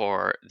thank you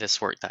for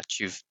this work that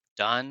you've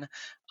done.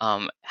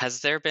 Has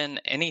there been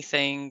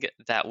anything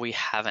that we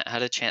haven't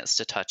had a chance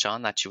to touch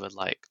on that you would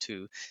like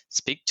to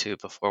speak to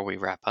before we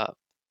wrap up?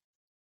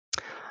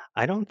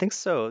 I don't think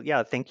so.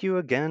 Yeah, thank you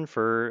again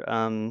for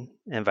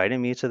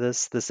inviting me to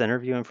this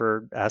interview and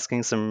for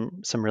asking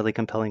some really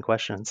compelling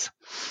questions.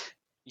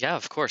 Yeah,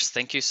 of course.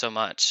 Thank you so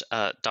much,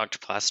 Dr.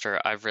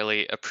 Plaster. I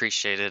really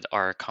appreciated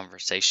our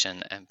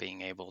conversation and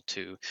being able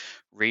to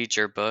read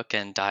your book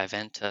and dive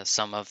into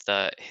some of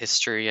the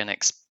history and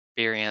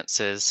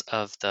experiences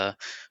of the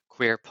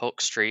queer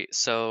Polk Street.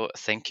 So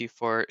thank you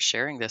for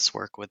sharing this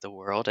work with the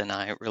world, and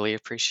I really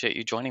appreciate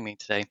you joining me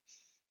today.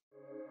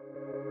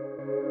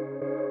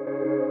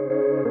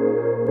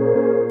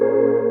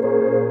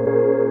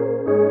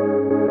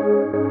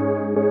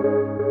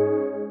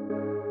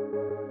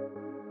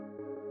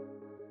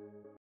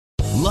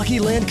 Lucky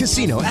Land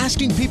Casino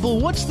asking people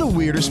what's the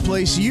weirdest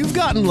place you've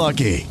gotten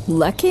lucky?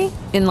 Lucky?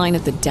 In line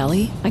at the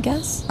deli, I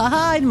guess?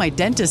 Aha, in my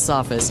dentist's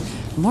office.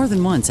 More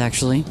than once,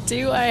 actually.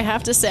 Do I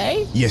have to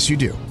say? Yes, you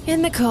do.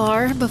 In the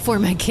car before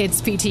my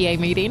kids' PTA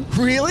meeting.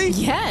 Really?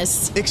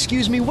 Yes.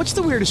 Excuse me, what's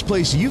the weirdest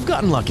place you've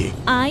gotten lucky?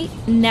 I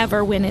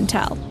never win and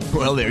tell.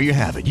 Well, there you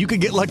have it. You can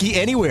get lucky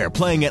anywhere,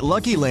 playing at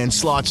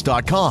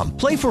LuckyLandSlots.com.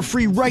 Play for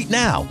free right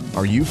now.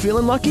 Are you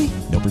feeling lucky?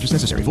 No purchase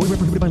necessary. Void where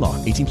prohibited by law.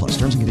 18+.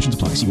 Terms and conditions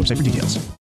apply. See website for details.